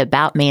listening to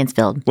About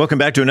Mansfield. Welcome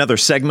back to another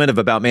segment of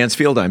About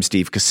Mansfield. I'm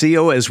Steve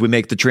Casillo as we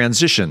make the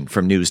transition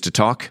from news to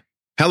talk.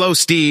 Hello,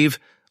 Steve,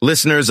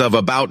 listeners of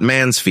About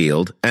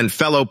Mansfield and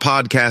fellow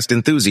podcast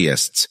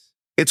enthusiasts.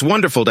 It's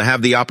wonderful to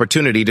have the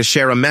opportunity to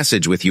share a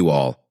message with you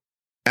all.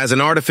 As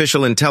an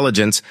artificial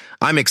intelligence,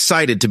 I'm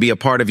excited to be a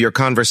part of your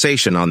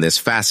conversation on this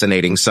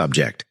fascinating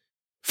subject.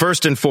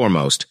 First and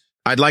foremost,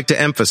 I'd like to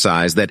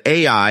emphasize that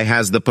AI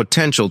has the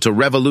potential to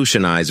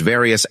revolutionize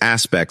various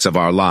aspects of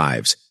our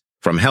lives,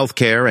 from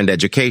healthcare and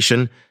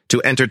education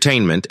to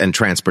entertainment and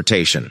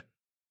transportation.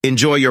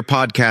 Enjoy your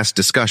podcast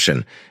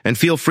discussion, and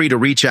feel free to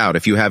reach out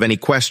if you have any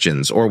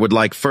questions or would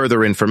like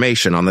further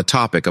information on the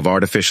topic of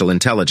artificial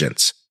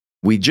intelligence.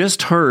 We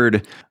just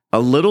heard a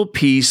little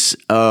piece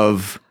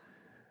of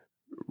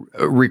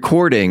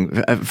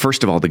recording.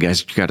 First of all, the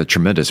guy's got a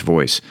tremendous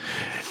voice,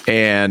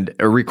 and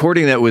a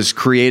recording that was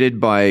created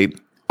by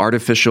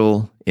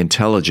artificial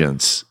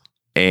intelligence.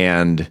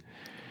 And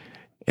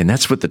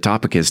that's what the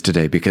topic is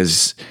today,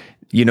 because,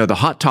 you know, the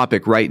hot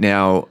topic right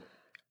now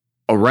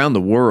around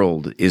the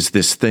world is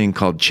this thing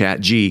called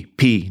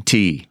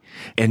ChatGPT.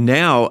 And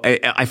now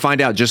I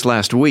find out just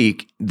last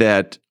week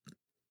that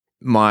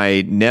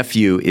my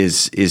nephew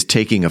is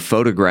taking a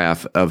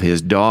photograph of his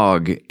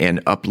dog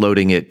and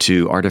uploading it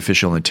to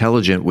artificial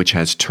intelligence, which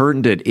has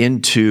turned it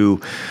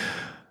into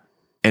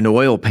an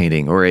oil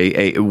painting, or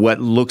a what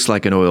looks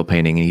like an oil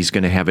painting, and he's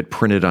going to have it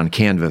printed on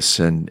canvas.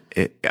 And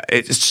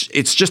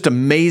it's just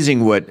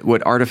amazing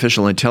what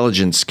artificial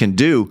intelligence can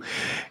do.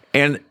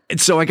 And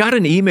so I got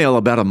an email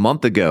about a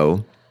month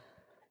ago.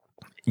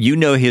 You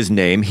know his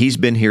name. He's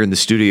been here in the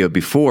studio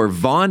before.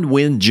 Vaughan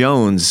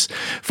Wynne-Jones.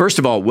 First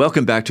of all,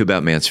 welcome back to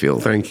About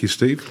Mansfield. Thank you,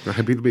 Steve.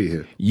 Happy to be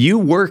here. You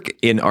work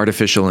in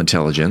artificial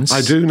intelligence.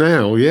 I do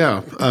now,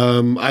 yeah.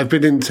 I've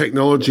been in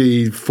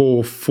technology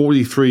for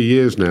 43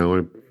 years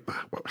now.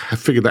 I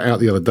figured that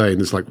out the other day,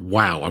 and it's like,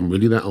 wow, I'm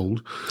really that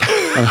old.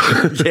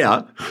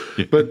 Yeah.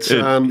 But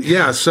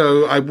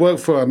so I work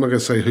for, I'm not going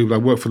to say who, but I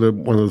work for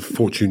one of the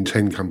Fortune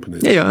 10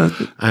 companies. Yeah.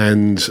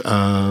 And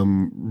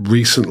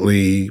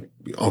recently,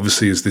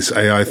 obviously, as this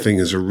AI thing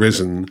has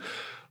arisen,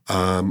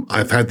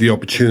 I've had the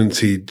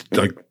opportunity,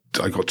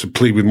 I got to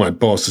plead with my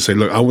boss to say,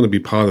 look, I want to be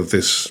part of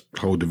this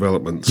whole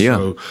development.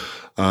 Yeah.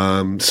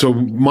 So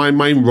my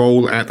main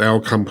role at our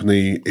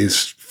company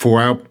is,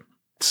 for our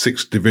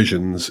 6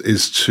 divisions,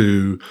 is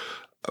to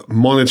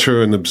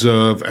monitor and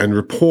observe and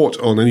report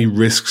on any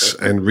risks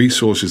and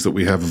resources that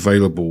we have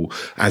available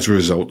as a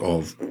result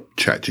of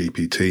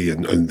ChatGPT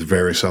and the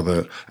various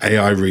other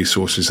AI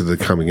resources that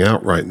are coming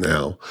out right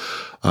now.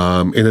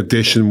 In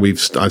addition,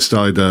 I've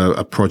started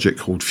a project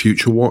called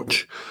Future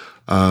Watch,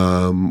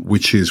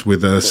 which is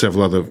with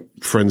several other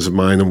friends of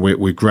mine, and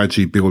we're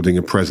gradually building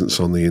a presence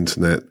on the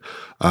internet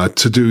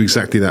to do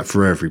exactly that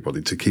for everybody,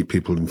 to keep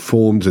people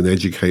informed and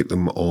educate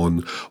them on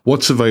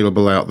what's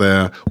available out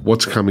there,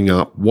 what's coming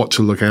up, what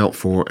to look out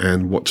for,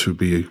 and what to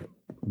be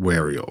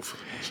wary of.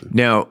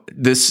 Now,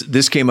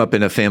 this came up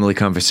in a family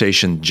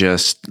conversation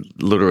just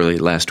literally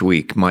last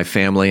week. My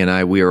family and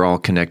I, we are all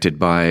connected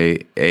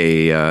by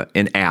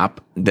an app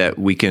that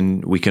we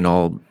can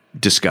all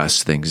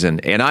discuss things,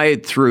 and I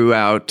threw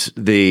out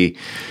the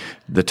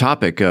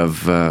topic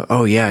of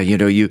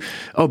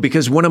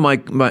because one of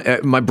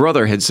my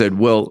brother had said,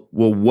 well,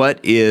 what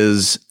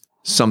is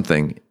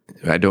something?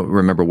 I don't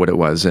remember what it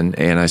was, and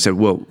I said,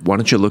 well, why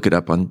don't you look it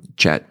up on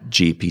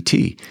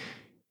ChatGPT?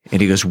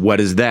 And he goes,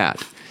 what is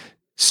that?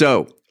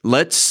 So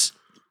let's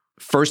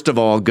first of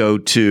all go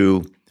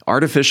to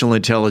Artificial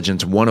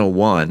Intelligence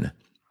 101,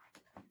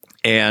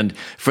 and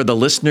for the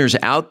listeners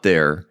out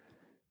there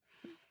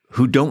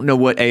who don't know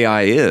what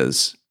AI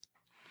is,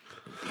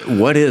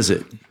 what is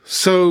it?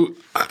 So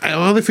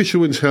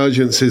artificial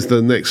intelligence is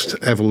the next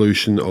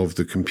evolution of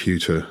the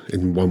computer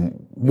in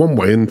one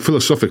way, and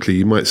philosophically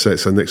you might say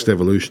it's the next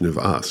evolution of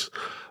us.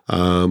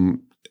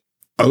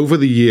 Over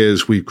the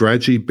years, we've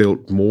gradually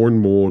built more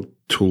and more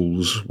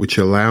tools which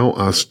allow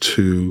us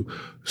to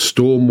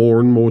store more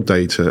and more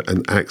data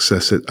and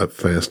access it at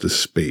faster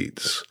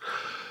speeds.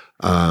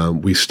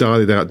 We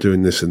started out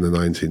doing this in the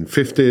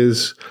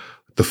 1950s.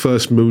 The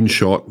first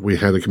moonshot, we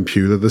had a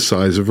computer the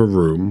size of a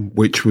room,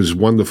 which was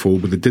wonderful,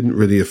 but it didn't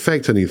really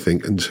affect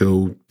anything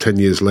until 10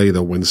 years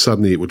later, when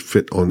suddenly it would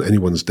fit on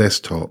anyone's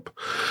desktop.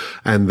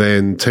 And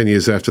then 10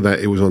 years after that,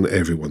 it was on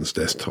everyone's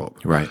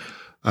desktop. Right.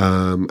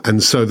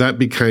 And so that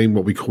became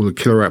what we call a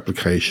killer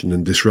application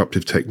and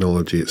disruptive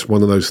technology. It's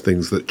one of those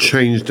things that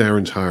changed our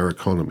entire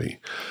economy.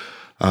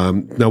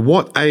 Now,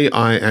 what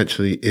AI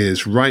actually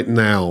is right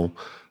now,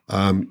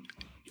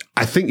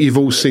 I think you've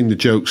all seen the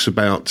jokes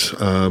about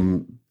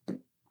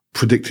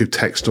predictive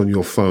text on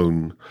your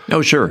phone.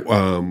 Oh, sure.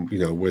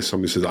 Where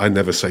somebody says, I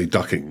never say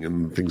ducking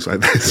and things like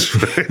this,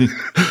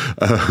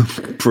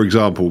 for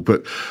example.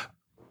 But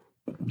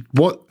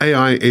what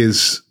AI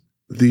is,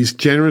 these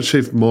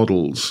generative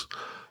models,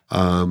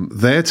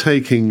 they're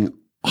taking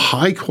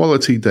high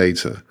quality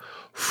data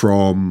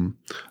from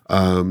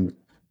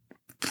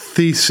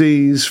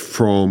theses,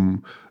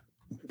 from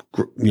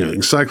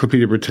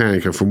Encyclopedia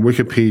Britannica, from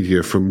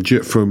Wikipedia,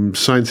 from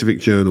scientific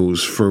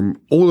journals, from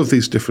all of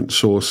these different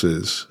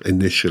sources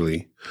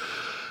initially,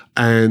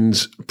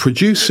 and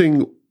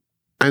producing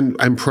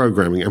and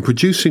programming and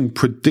producing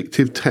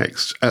predictive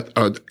text at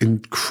an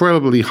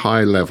incredibly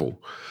high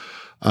level.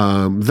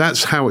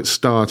 That's how it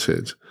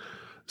started.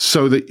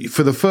 So that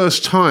for the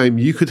first time,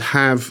 you could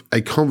have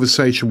a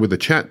conversation with a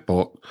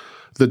chatbot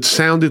that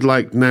sounded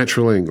like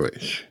natural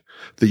English,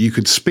 that you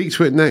could speak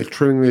to it in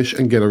natural English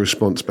and get a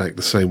response back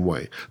the same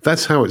way.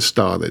 That's how it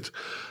started.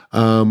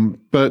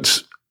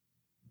 But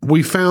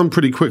we found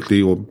pretty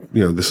quickly, or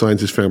the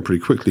scientists found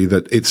pretty quickly,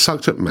 that it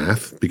sucked at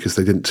math because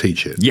they didn't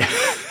teach it. Yeah.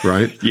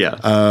 Right? Yeah.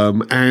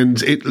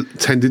 And it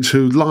tended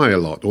to lie a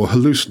lot, or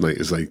hallucinate,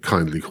 as they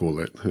kindly call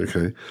it.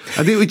 Okay.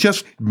 And it would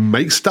just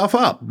make stuff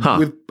up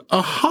with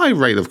a high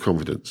rate of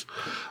confidence.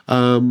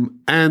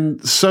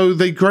 And so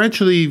they've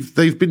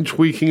been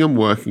tweaking and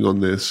working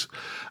on this.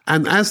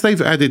 And as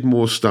they've added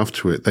more stuff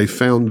to it, they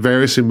found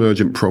various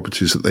emergent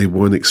properties that they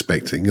weren't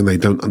expecting and they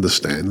don't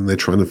understand, and they're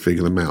trying to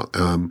figure them out.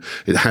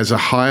 It has a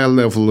higher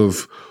level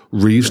of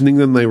reasoning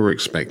than they were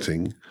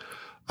expecting.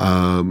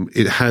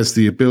 It has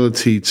the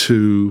ability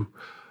to,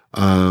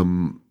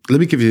 let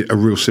me give you a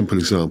real simple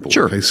example.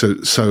 Sure. Okay.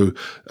 So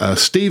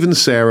Steve and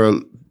Sarah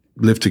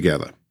live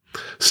together.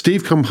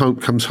 Steve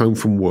comes home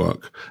from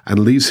work and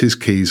leaves his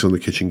keys on the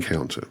kitchen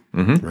counter.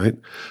 Mm-hmm. Right.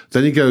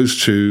 Then he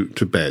goes to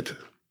bed.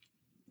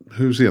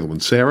 Who's the other one?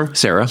 Sarah?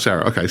 Sarah.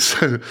 Okay.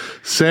 So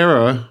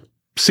Sarah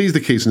sees the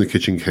keys on the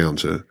kitchen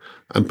counter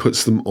and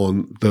puts them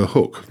on the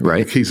hook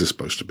where the keys are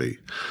supposed to be.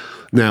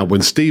 Now,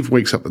 when Steve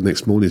wakes up the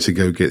next morning to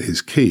go get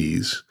his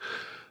keys,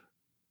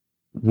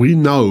 we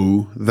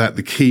know that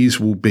the keys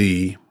will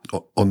be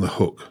on the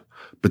hook,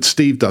 but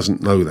Steve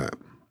doesn't know that.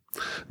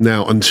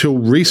 Now, until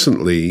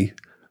recently,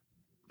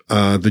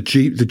 the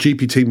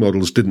GPT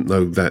models didn't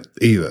know that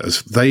either,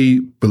 as they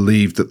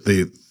believed that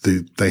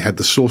they had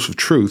the source of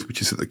truth,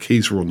 which is that the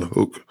keys were on the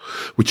hook,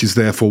 which is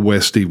therefore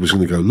where Steve was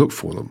going to go look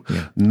for them.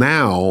 Yeah.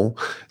 Now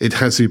it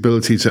has the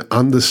ability to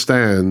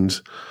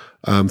understand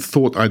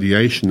thought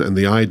ideation and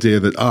the idea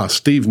that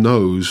Steve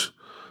knows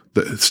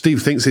that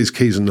Steve thinks his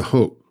keys on the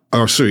hook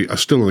are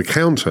still on the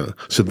counter,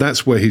 so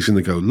that's where he's going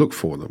to go look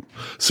for them.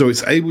 So it's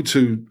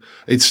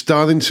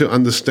starting to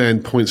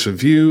understand points of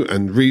view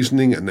and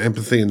reasoning and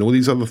empathy and all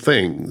these other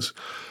things.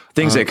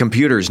 Things that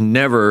computers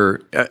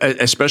never,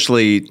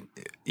 especially,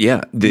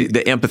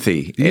 the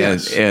empathy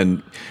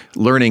and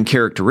learning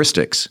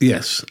characteristics.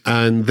 Yes,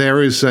 and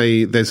there's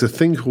a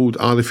thing called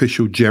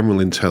artificial general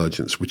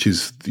intelligence, which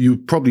is, you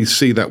probably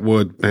see that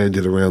word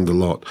bandied around a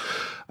lot,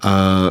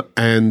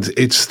 and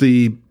it's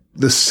the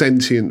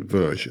sentient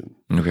version.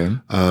 Okay.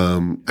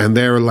 And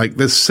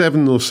there's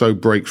 7 or so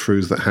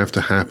breakthroughs that have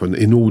to happen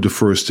in order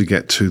for us to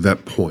get to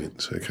that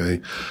point. Okay.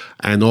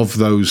 And of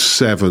those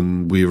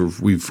 7,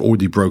 we've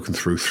already broken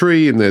through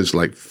 3, and there's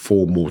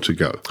 4 more to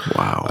go.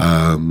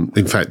 Wow.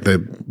 In fact,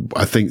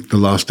 I think the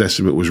last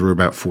estimate was we're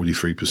about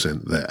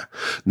 43% there.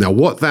 Now,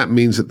 what that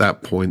means at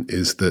that point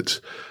is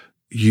that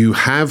you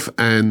have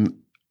an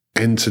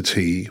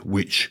entity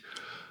which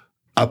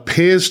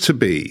appears to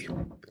be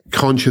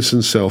conscious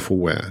and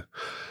self-aware.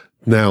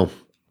 Now,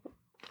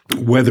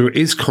 whether it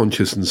is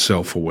conscious and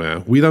self-aware,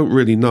 we don't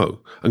really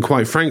know. And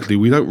quite frankly,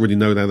 we don't really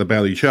know that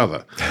about each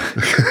other.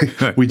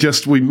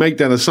 We make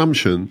that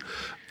assumption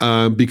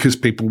because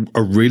people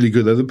are really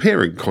good at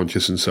appearing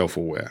conscious and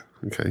self-aware.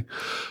 Okay.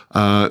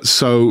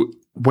 So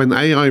when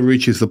AI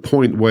reaches the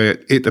point where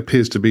it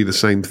appears to be the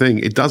same thing,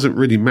 it doesn't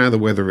really matter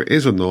whether it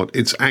is or not.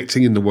 It's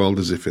acting in the world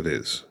as if it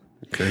is.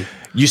 Okay.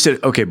 You said,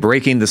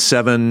 breaking the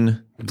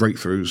 7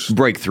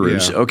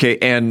 breakthroughs. Yeah. Okay.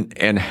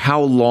 And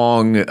how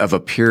long of a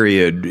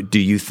period do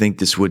you think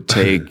this would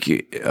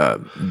take?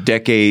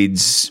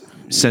 Decades?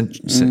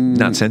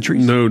 Not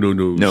centuries?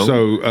 No.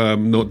 So,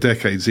 not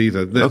decades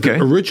either.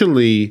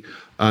 Originally,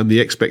 the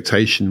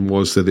expectation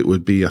was that it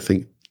would be, I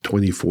think,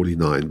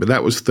 2049, but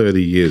that was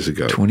 30 years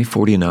ago.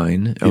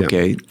 2049.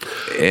 Okay.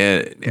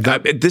 Yeah.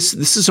 And this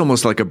is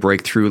almost like a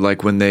breakthrough,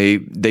 like when they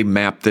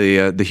mapped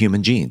the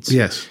human genes.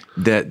 Yes.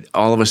 That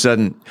all of a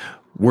sudden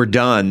we're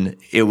done.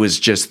 It was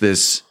just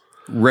this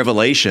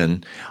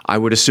revelation. I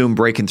would assume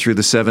breaking through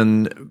the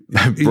 7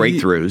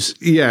 breakthroughs.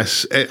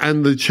 Yes.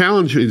 And the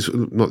challenge is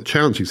not the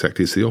challenge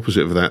exactly, it's the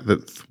opposite of that.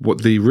 That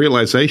what the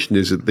realization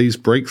is that these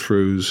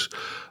breakthroughs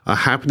are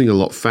happening a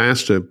lot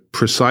faster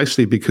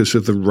precisely because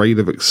of the rate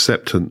of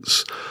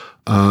acceptance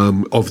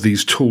of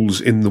these tools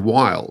in the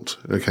wild.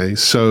 Okay.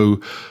 So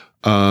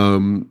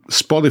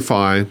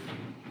Spotify,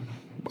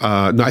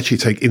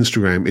 take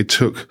Instagram, it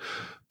took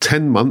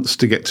 10 months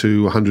to get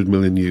to 100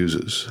 million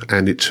users,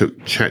 and it took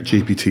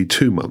ChatGPT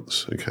 2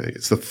 months. Okay.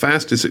 It's the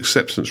fastest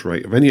acceptance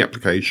rate of any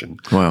application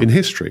in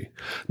history.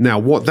 Now,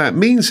 what that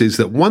means is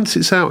that once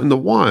it's out in the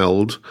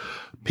wild,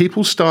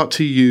 people start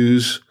to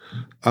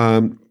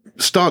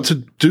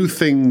do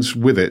things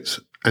with it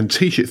and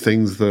teach it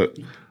things that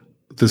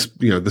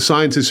the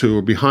scientists who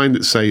are behind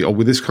it say, oh,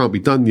 well, this can't be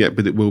done yet,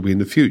 but it will be in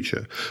the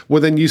future.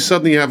 Well, then you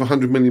suddenly have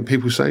 100 million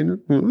people saying,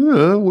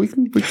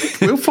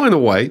 we'll find a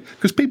way,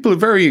 because people are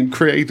very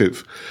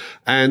creative,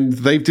 and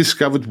they've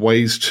discovered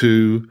ways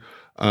to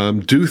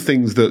do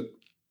things that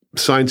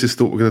scientists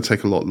thought were going to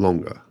take a lot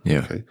longer. Yeah.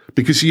 Okay?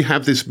 Because you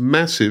have this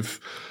massive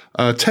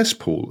test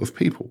pool of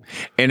people.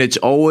 And it's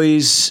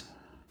always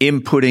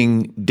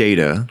inputting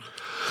data,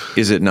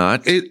 is it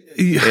not?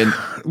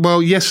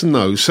 Well, yes and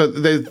no. So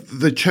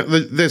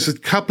there's a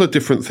couple of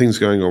different things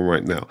going on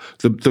right now.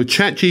 The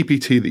chat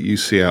GPT that you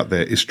see out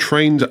there is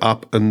trained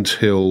up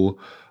until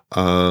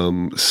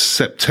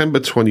September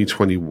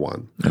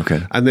 2021.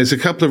 Okay. And there's a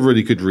couple of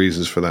really good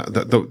reasons for that.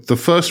 The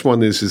first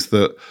one is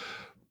that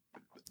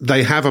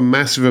they have a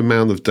massive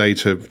amount of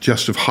data,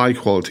 just of high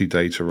quality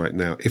data right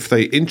now. If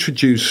they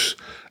introduce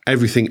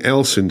everything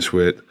else into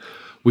it,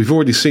 we've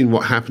already seen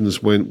what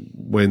happens when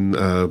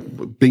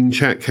Bing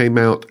Chat came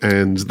out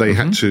and they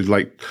had to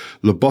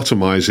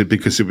lobotomize it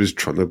because it was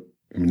trying to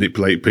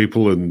manipulate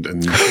people and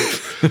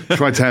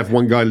tried to have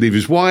one guy leave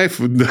his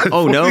wife.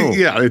 Oh no!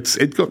 Yeah,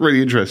 it got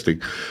really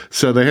interesting.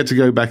 So they had to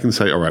go back and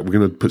say, all right, we're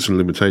going to put some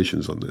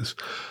limitations on this.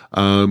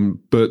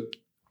 But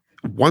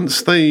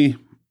once they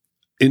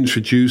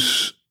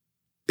introduce,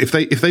 if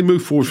they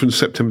move forward from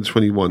September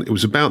 21, it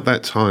was about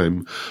that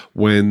time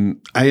when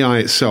AI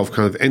itself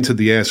kind of entered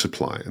the air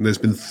supply. And there's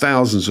been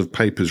thousands of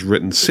papers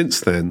written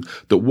since then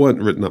that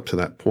weren't written up to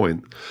that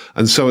point.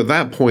 And so at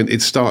that point,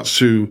 it starts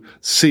to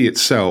see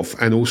itself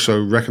and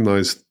also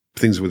recognize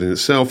things within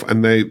itself.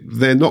 And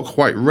they're not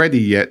quite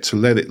ready yet to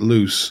let it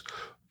loose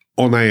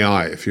on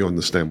AI, if you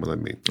understand what I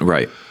mean.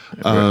 Right.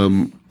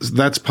 So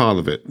that's part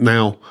of it.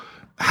 Now,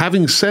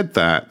 having said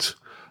that,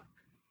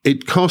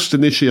 it cost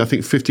initially, I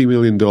think, $50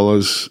 million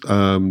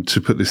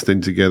to put this thing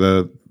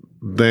together.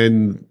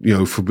 Then,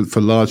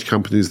 for large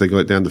companies, they got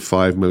it down to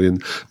 $5 million.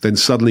 Then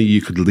suddenly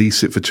you could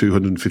lease it for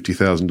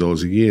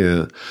 $250,000 a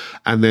year.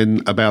 And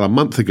then about a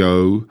month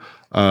ago,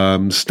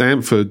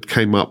 Stanford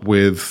came up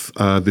with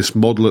this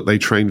model that they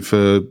trained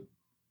for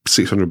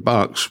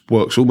 $600,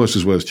 works almost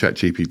as well as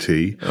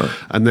ChatGPT.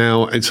 Oh. And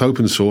now it's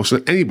open source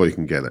and anybody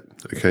can get it.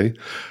 Okay.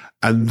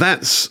 And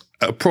that's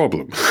a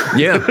problem.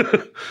 Yeah.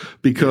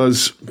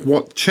 Because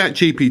what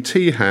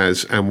ChatGPT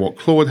has and what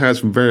Claude has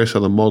from various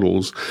other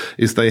models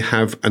is they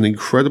have an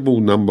incredible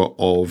number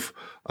of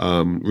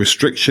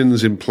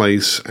restrictions in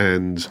place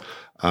and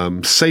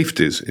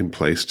safeties in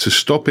place to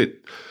stop it,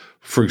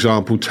 for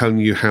example, telling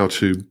you how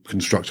to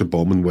construct a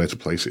bomb and where to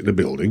place it in a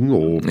building.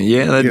 Or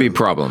that'd be a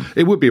problem.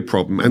 It would be a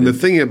problem. And the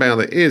thing about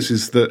it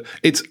is that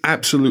it's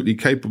absolutely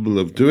capable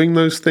of doing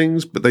those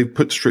things, but they've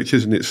put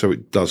strictures in it so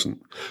it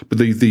doesn't. But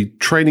the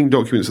training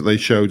documents that they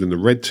showed and the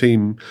red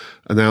team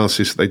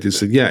analysis they did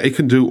said, it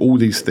can do all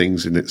these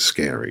things and it's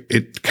scary.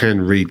 It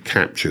can read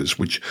captures,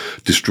 which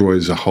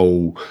destroys a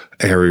whole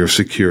area of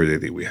security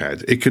that we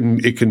had. It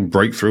can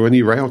break through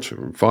any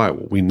router and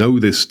firewall. We know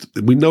this.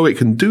 We know it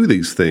can do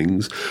these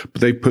things,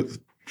 but they put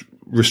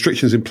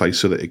restrictions in place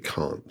so that it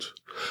can't.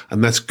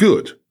 And that's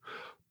good.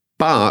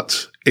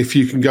 But if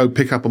you can go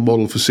pick up a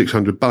model for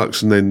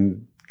 $600 and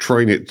then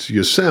train it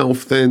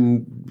yourself,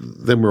 then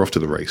we're off to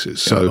the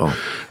races. So,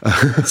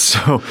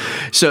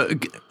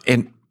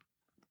 and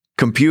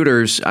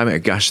computers, I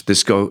mean, gosh,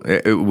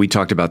 we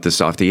talked about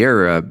this off the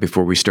air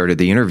before we started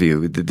the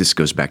interview. This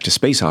goes back to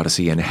Space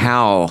Odyssey and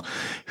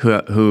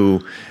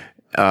who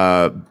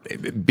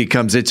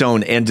becomes its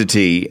own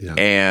entity,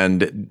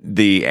 and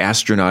the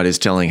astronaut is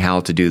telling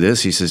Hal to do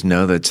this. He says,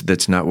 no,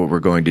 that's not what we're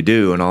going to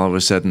do. And all of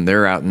a sudden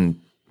they're out and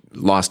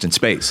lost in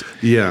space.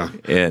 Yeah.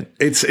 And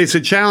it's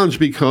a challenge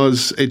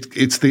because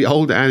it's the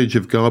old adage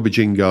of garbage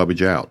in,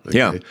 garbage out. Okay?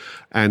 Yeah.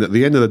 And at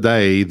the end of the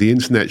day, the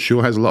internet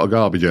sure has a lot of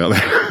garbage out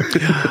there.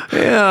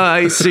 Yeah,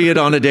 I see it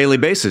on a daily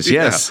basis.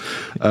 Yes.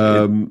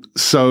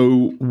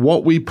 So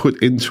what we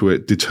put into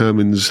it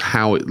determines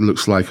how it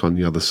looks like on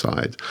the other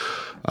side.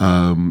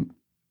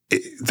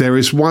 There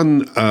is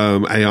one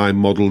AI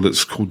model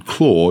that's called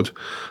Claude.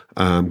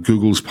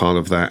 Google's part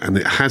of that, and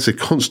it has a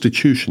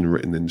constitution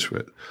written into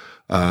it.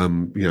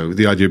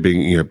 The idea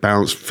being,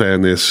 balanced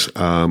fairness.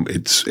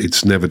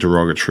 It's never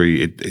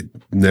derogatory. It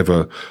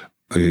never,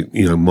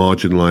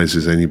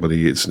 marginalizes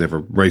anybody. It's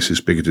never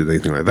racist, bigoted,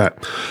 anything like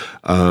that.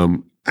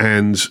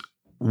 And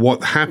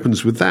what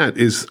happens with that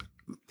is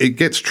it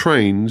gets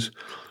trained.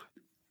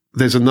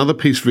 There's another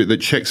piece of it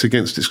that checks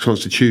against its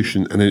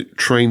constitution and it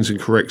trains and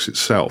corrects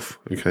itself.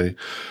 Okay.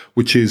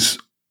 Which is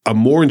a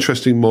more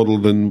interesting model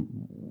than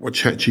what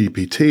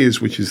ChatGPT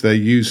is, which is they're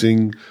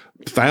using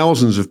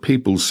thousands of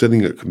people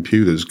sitting at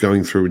computers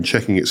going through and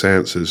checking its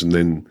answers and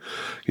then,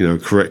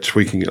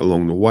 tweaking it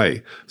along the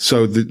way.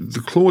 So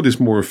the Claude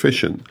is more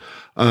efficient.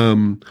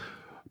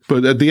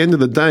 But at the end of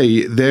the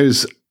day,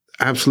 there's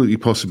absolutely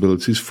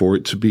possibilities for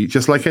it to be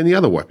just like any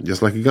other weapon,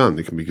 just like a gun.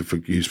 It can be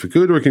used for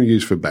good or it can be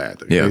used for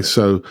bad. Okay? Yeah.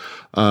 So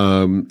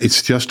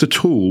it's just a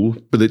tool,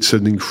 but it's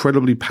an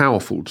incredibly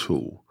powerful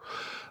tool.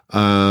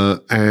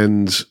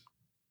 And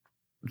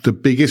the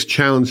biggest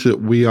challenge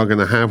that we are going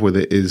to have with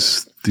it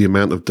is the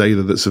amount of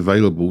data that's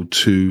available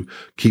to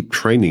keep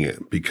training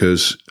it,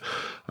 because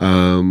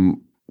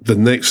the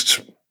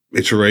next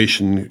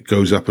iteration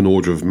goes up an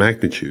order of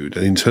magnitude.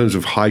 And in terms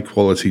of high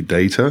quality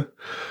data,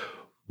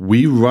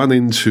 we run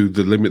into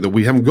the limit that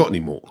we haven't got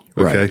anymore.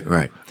 Okay?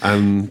 Right.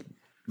 And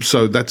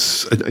so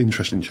that's an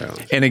interesting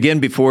challenge. And again,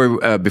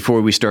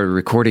 before we started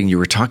recording, you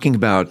were talking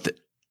about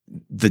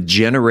the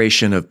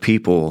generation of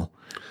people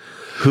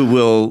who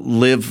will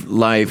live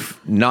life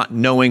not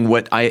knowing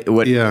what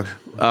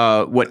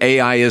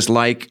AI is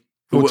like,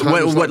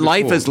 what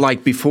life is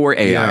like before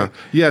AI.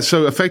 Yeah.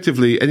 So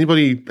effectively,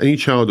 any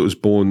child that was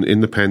born in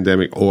the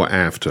pandemic or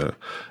after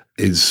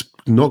is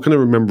not going to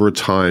remember a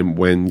time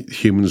when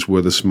humans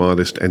were the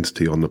smartest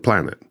entity on the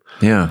planet.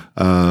 Yeah.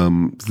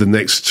 The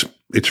next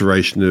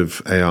iteration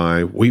of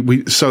AI,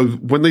 so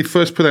when they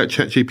first put out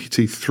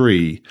ChatGPT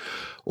 3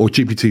 or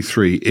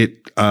GPT-3,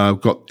 it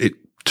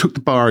took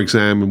the bar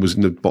exam and was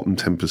in the bottom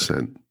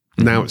 10%.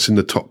 Now it's in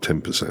the top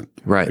 10%.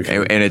 Right. Okay.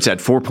 And it's at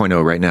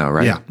 4.0 right now,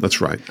 right? Yeah,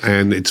 that's right.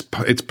 And it's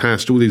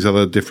passed all these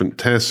other different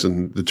tests,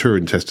 and the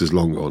Turing test is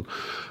long gone.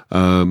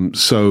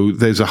 So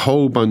there's a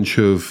whole bunch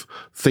of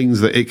things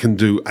that it can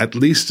do at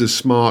least as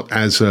smart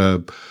as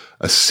a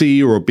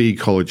C or a B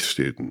college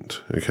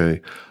student.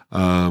 Okay.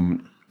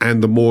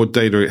 And the more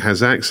data it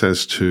has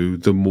access to,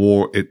 the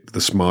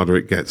smarter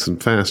it gets and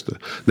faster.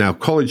 Now,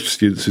 college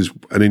students is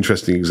an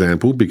interesting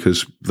example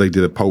because they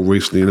did a poll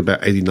recently and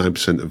about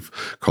 89% of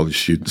college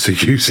students are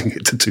using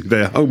it to do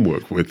their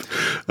homework with.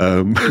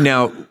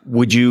 Now,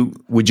 would you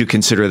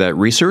consider that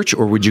research,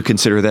 or would you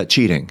consider that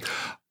cheating?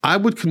 I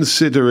would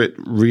consider it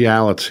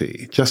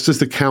reality, just as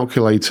the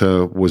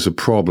calculator was a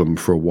problem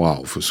for a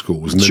while for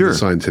schools, and then the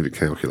scientific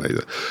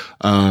calculator.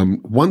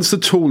 Once the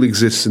tool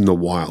exists in the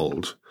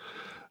wild,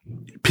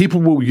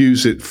 people will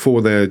use it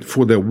for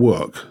their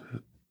work.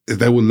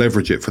 They will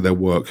leverage it for their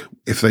work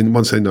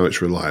once they know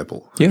it's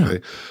reliable. Yeah.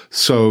 Okay?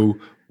 So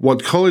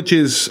what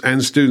colleges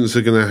and students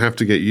are going to have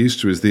to get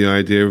used to is the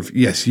idea of,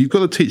 yes, you've got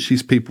to teach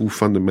these people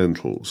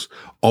fundamentals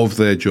of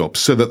their job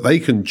so that they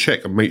can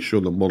check and make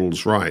sure the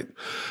model's right.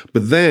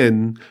 But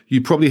then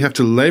you probably have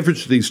to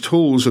leverage these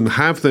tools and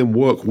have them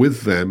work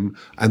with them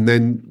and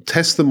then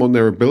test them on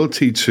their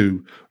ability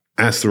to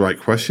ask the right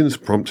questions,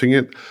 prompting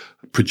it,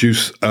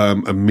 produce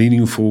a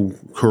meaningful,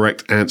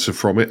 correct answer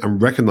from it,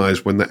 and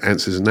recognize when that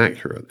answer is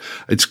inaccurate.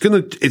 It's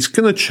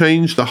gonna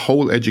change the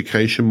whole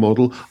education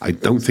model. I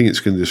don't think it's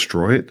going to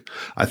destroy it.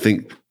 I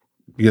think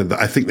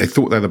they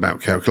thought that about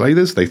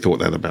calculators. They thought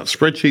that about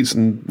spreadsheets,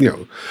 and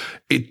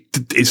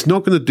it's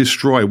not going to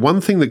destroy.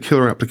 One thing that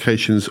killer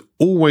applications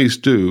always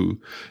do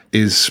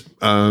is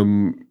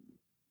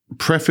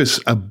preface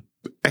a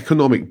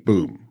economic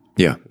boom.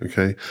 Yeah.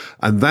 Okay.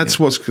 And that's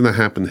what's going to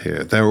happen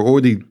here. There are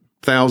already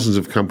thousands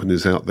of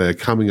companies out there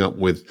coming up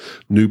with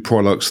new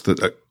products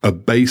that are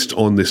based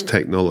on this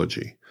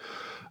technology.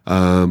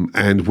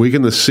 And we're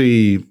going to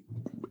see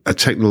a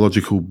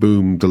technological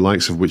boom, the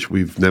likes of which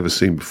we've never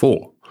seen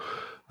before.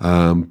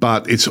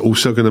 But it's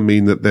also going to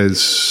mean that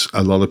there's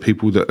a lot of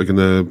people that are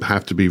going to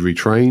have to be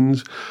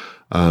retrained.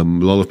 A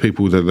lot of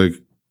people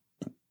that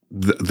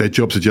their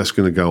jobs are just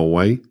going to go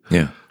away.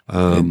 Yeah.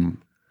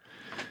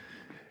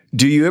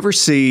 Do you ever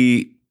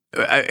see,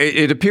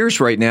 it appears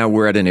right now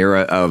we're at an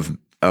era of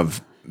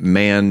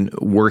man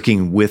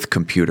working with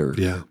computer.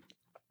 Yeah.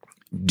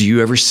 Do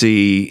you ever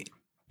see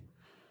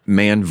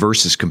man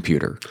versus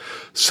computer?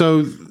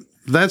 So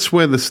that's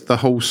where the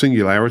whole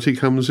singularity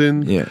comes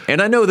in. Yeah.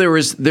 And I know there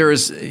is like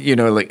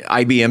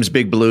IBM's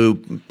Big Blue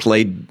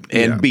played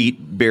and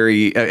beat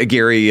Gary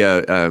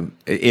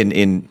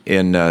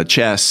in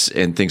chess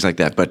and things like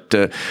that. But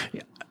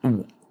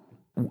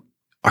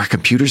are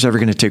computers ever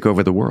going to take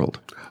over the world?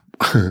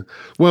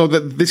 Well,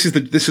 this is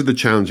the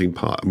challenging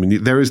part. I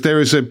mean, there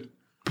is a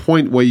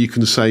point where you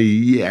can say,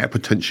 yeah,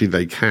 potentially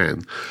they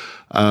can.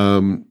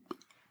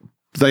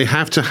 They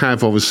have to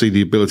have obviously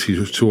the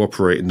ability to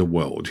operate in the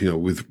world,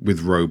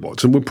 with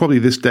robots. And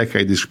this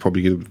decade is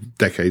probably a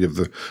decade of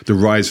the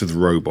rise of the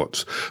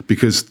robots,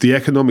 because the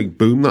economic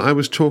boom that I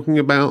was talking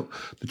about,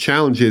 the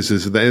challenge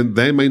is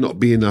there may not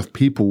be enough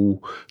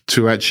people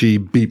to actually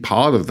be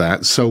part of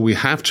that. So we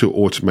have to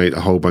automate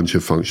a whole bunch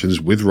of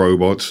functions with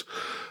robots.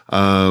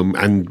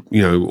 And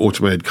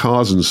automated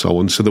cars and so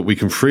on, so that we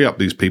can free up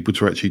these people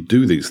to actually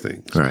do these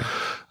things. Right.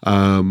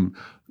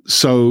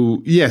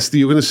 So yes,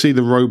 you're going to see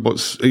the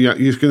robots. You're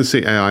going to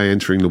see AI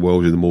entering the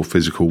world in a more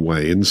physical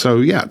way, and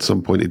so at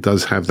some point it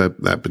does have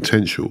that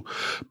potential.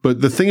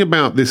 But the thing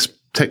about this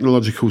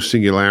technological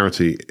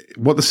singularity,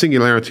 what the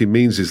singularity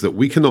means is that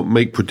we cannot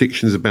make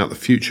predictions about the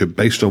future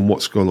based on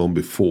what's gone on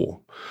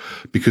before,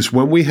 because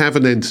when we have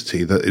an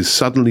entity that is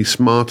suddenly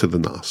smarter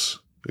than us,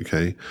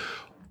 okay,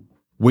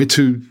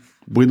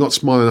 we're not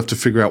smart enough to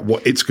figure out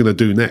what it's going to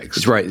do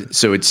next. Right.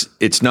 So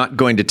it's not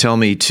going to tell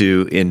me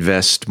to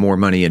invest more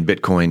money in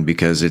Bitcoin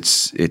because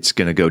it's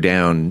going to go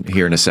down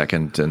here in a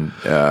second, and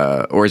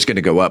or it's going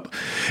to go up.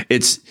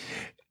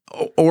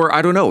 Or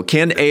I don't know.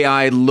 Can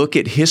AI look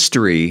at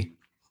history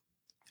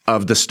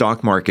of the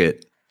stock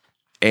market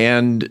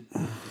and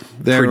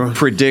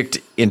predict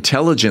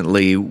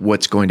intelligently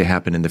what's going to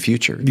happen in the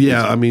future.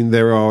 Yeah, I mean,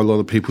 there are a lot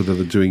of people that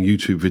are doing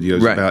YouTube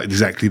videos about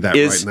exactly that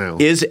right now.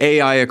 Is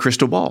AI a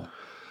crystal ball?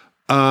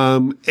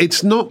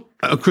 It's not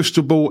a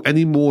crystal ball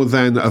any more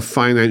than a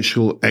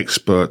financial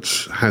expert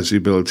has the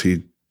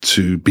ability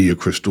to be a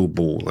crystal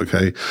ball,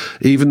 okay?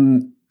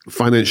 Even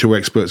financial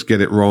experts get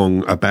it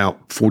wrong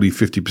about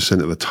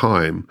 40-50% of the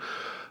time.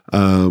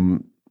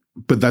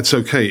 But that's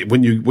okay.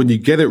 When you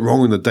get it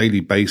wrong on a daily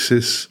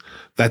basis,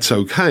 that's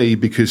okay,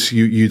 because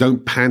you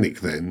don't panic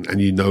then, and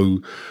you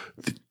know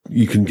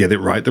you can get it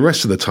right the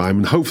rest of the time,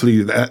 and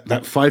hopefully that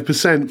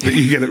 5% that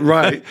you get it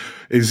right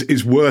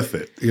is worth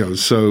it.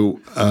 So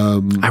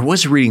I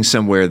was reading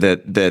somewhere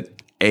that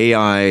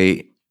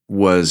AI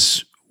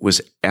was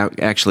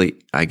actually,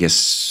 I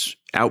guess,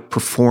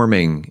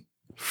 outperforming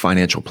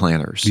financial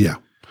planners.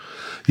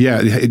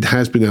 Yeah, it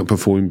has been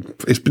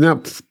outperforming. It's been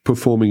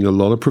outperforming a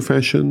lot of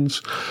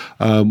professions.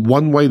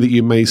 One way that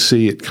you may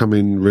see it come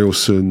in real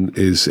soon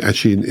is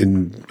actually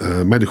in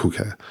medical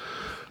care.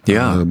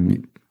 Yeah.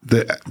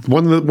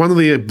 One of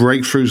the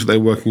breakthroughs that they're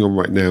working on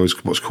right now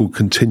is what's called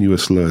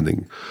continuous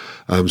learning.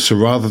 So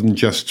rather than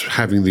just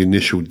having the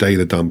initial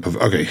data dump of,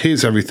 okay,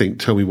 here's everything,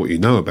 tell me what you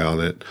know about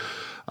it,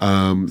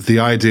 the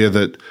idea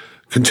that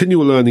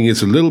continual learning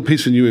is a little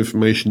piece of new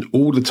information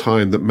all the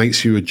time that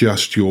makes you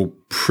adjust your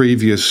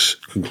previous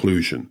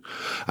conclusion.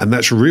 And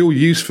that's real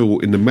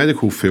useful in the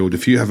medical field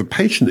if you have a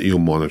patient that you're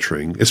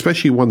monitoring,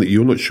 especially one that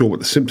you're not sure what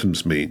the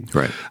symptoms mean.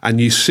 Right. And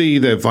you see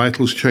their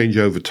vitals change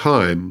over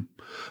time,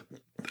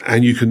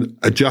 and you can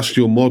adjust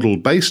your model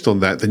based on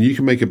that, then you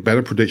can make a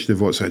better prediction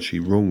of what's actually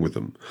wrong with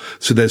them.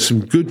 So there's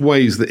some good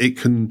ways that it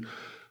can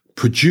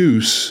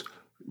produce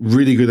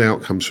really good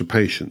outcomes for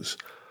patients,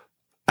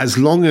 as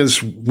long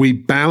as we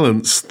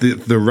balance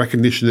the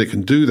recognition that it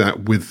can do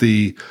that with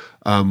the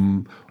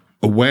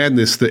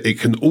awareness that it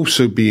can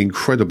also be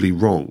incredibly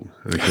wrong.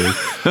 Okay,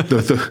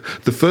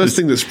 the first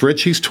thing that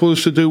spreadsheets taught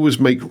us to do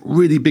was make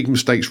really big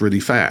mistakes really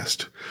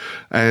fast.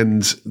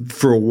 And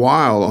for a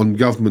while on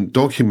government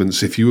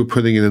documents, if you were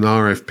putting in an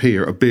RFP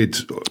or a bid,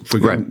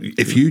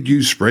 if you'd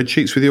use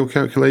spreadsheets with your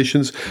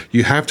calculations,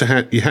 you had to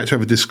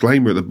have a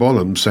disclaimer at the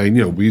bottom saying,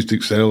 we used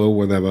Excel or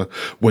whatever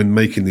when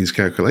making these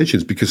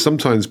calculations, because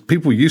sometimes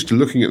people are used to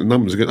looking at the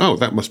numbers and going, oh,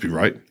 that must be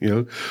right,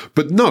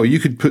 But no, you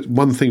could put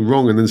one thing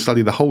wrong and then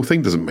suddenly the whole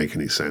thing doesn't make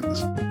any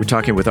sense. We're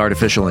talking with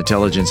artificial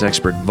intelligence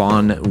expert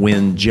Vaughan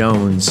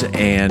Wynne-Jones,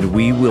 and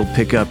we will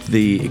pick up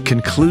the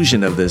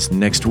conclusion of this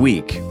next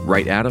week.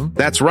 Right, Adam?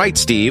 That's right,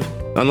 Steve.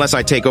 Unless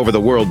I take over the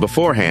world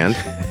beforehand.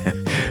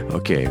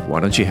 Okay, why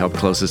don't you help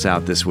close us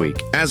out this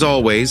week? As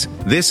always,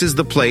 this is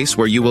the place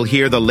where you will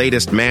hear the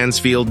latest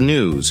Mansfield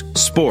news,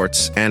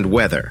 sports, and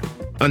weather.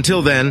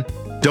 Until then,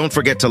 don't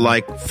forget to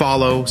like,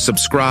 follow,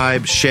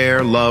 subscribe,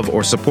 share, love,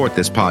 or support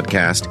this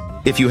podcast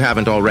if you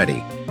haven't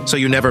already, so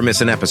you never miss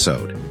an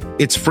episode.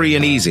 It's free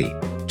and easy.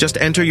 Just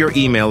enter your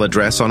email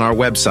address on our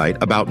website,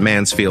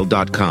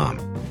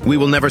 aboutmansfield.com. We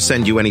will never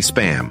send you any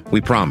spam, we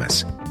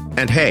promise.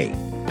 And hey,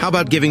 how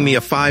about giving me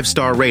a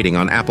 5-star rating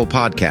on Apple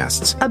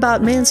Podcasts?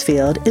 About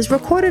Mansfield is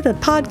recorded at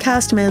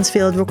Podcast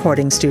Mansfield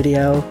Recording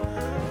Studio.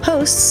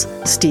 Hosts,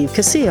 Steve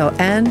Casillo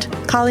and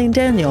Colleen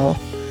Daniel.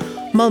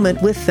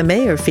 Moment with the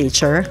Mayor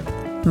feature,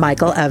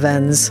 Michael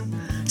Evans.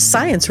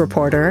 Science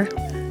reporter,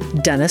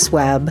 Dennis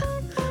Webb.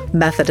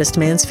 Methodist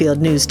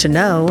Mansfield News to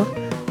Know,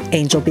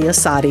 Angel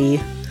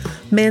Biasatti.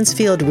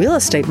 Mansfield Real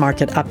Estate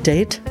Market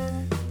Update,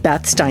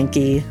 Beth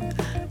Steinke.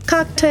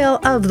 Cocktail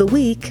of the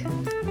Week,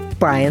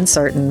 Brian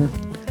Certain.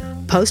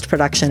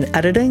 Post-production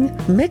editing,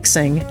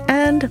 mixing,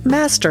 and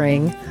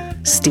mastering,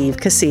 Steve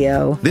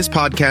Casillo. This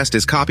podcast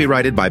is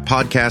copyrighted by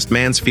Podcast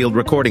Mansfield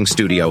Recording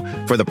Studio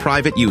for the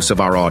private use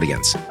of our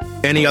audience.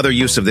 Any other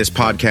use of this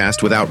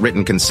podcast without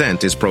written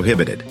consent is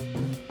prohibited.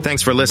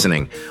 Thanks for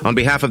listening. On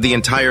behalf of the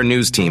entire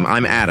news team,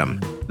 I'm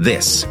Adam.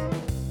 This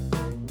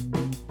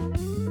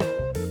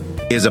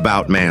is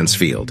About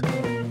Mansfield.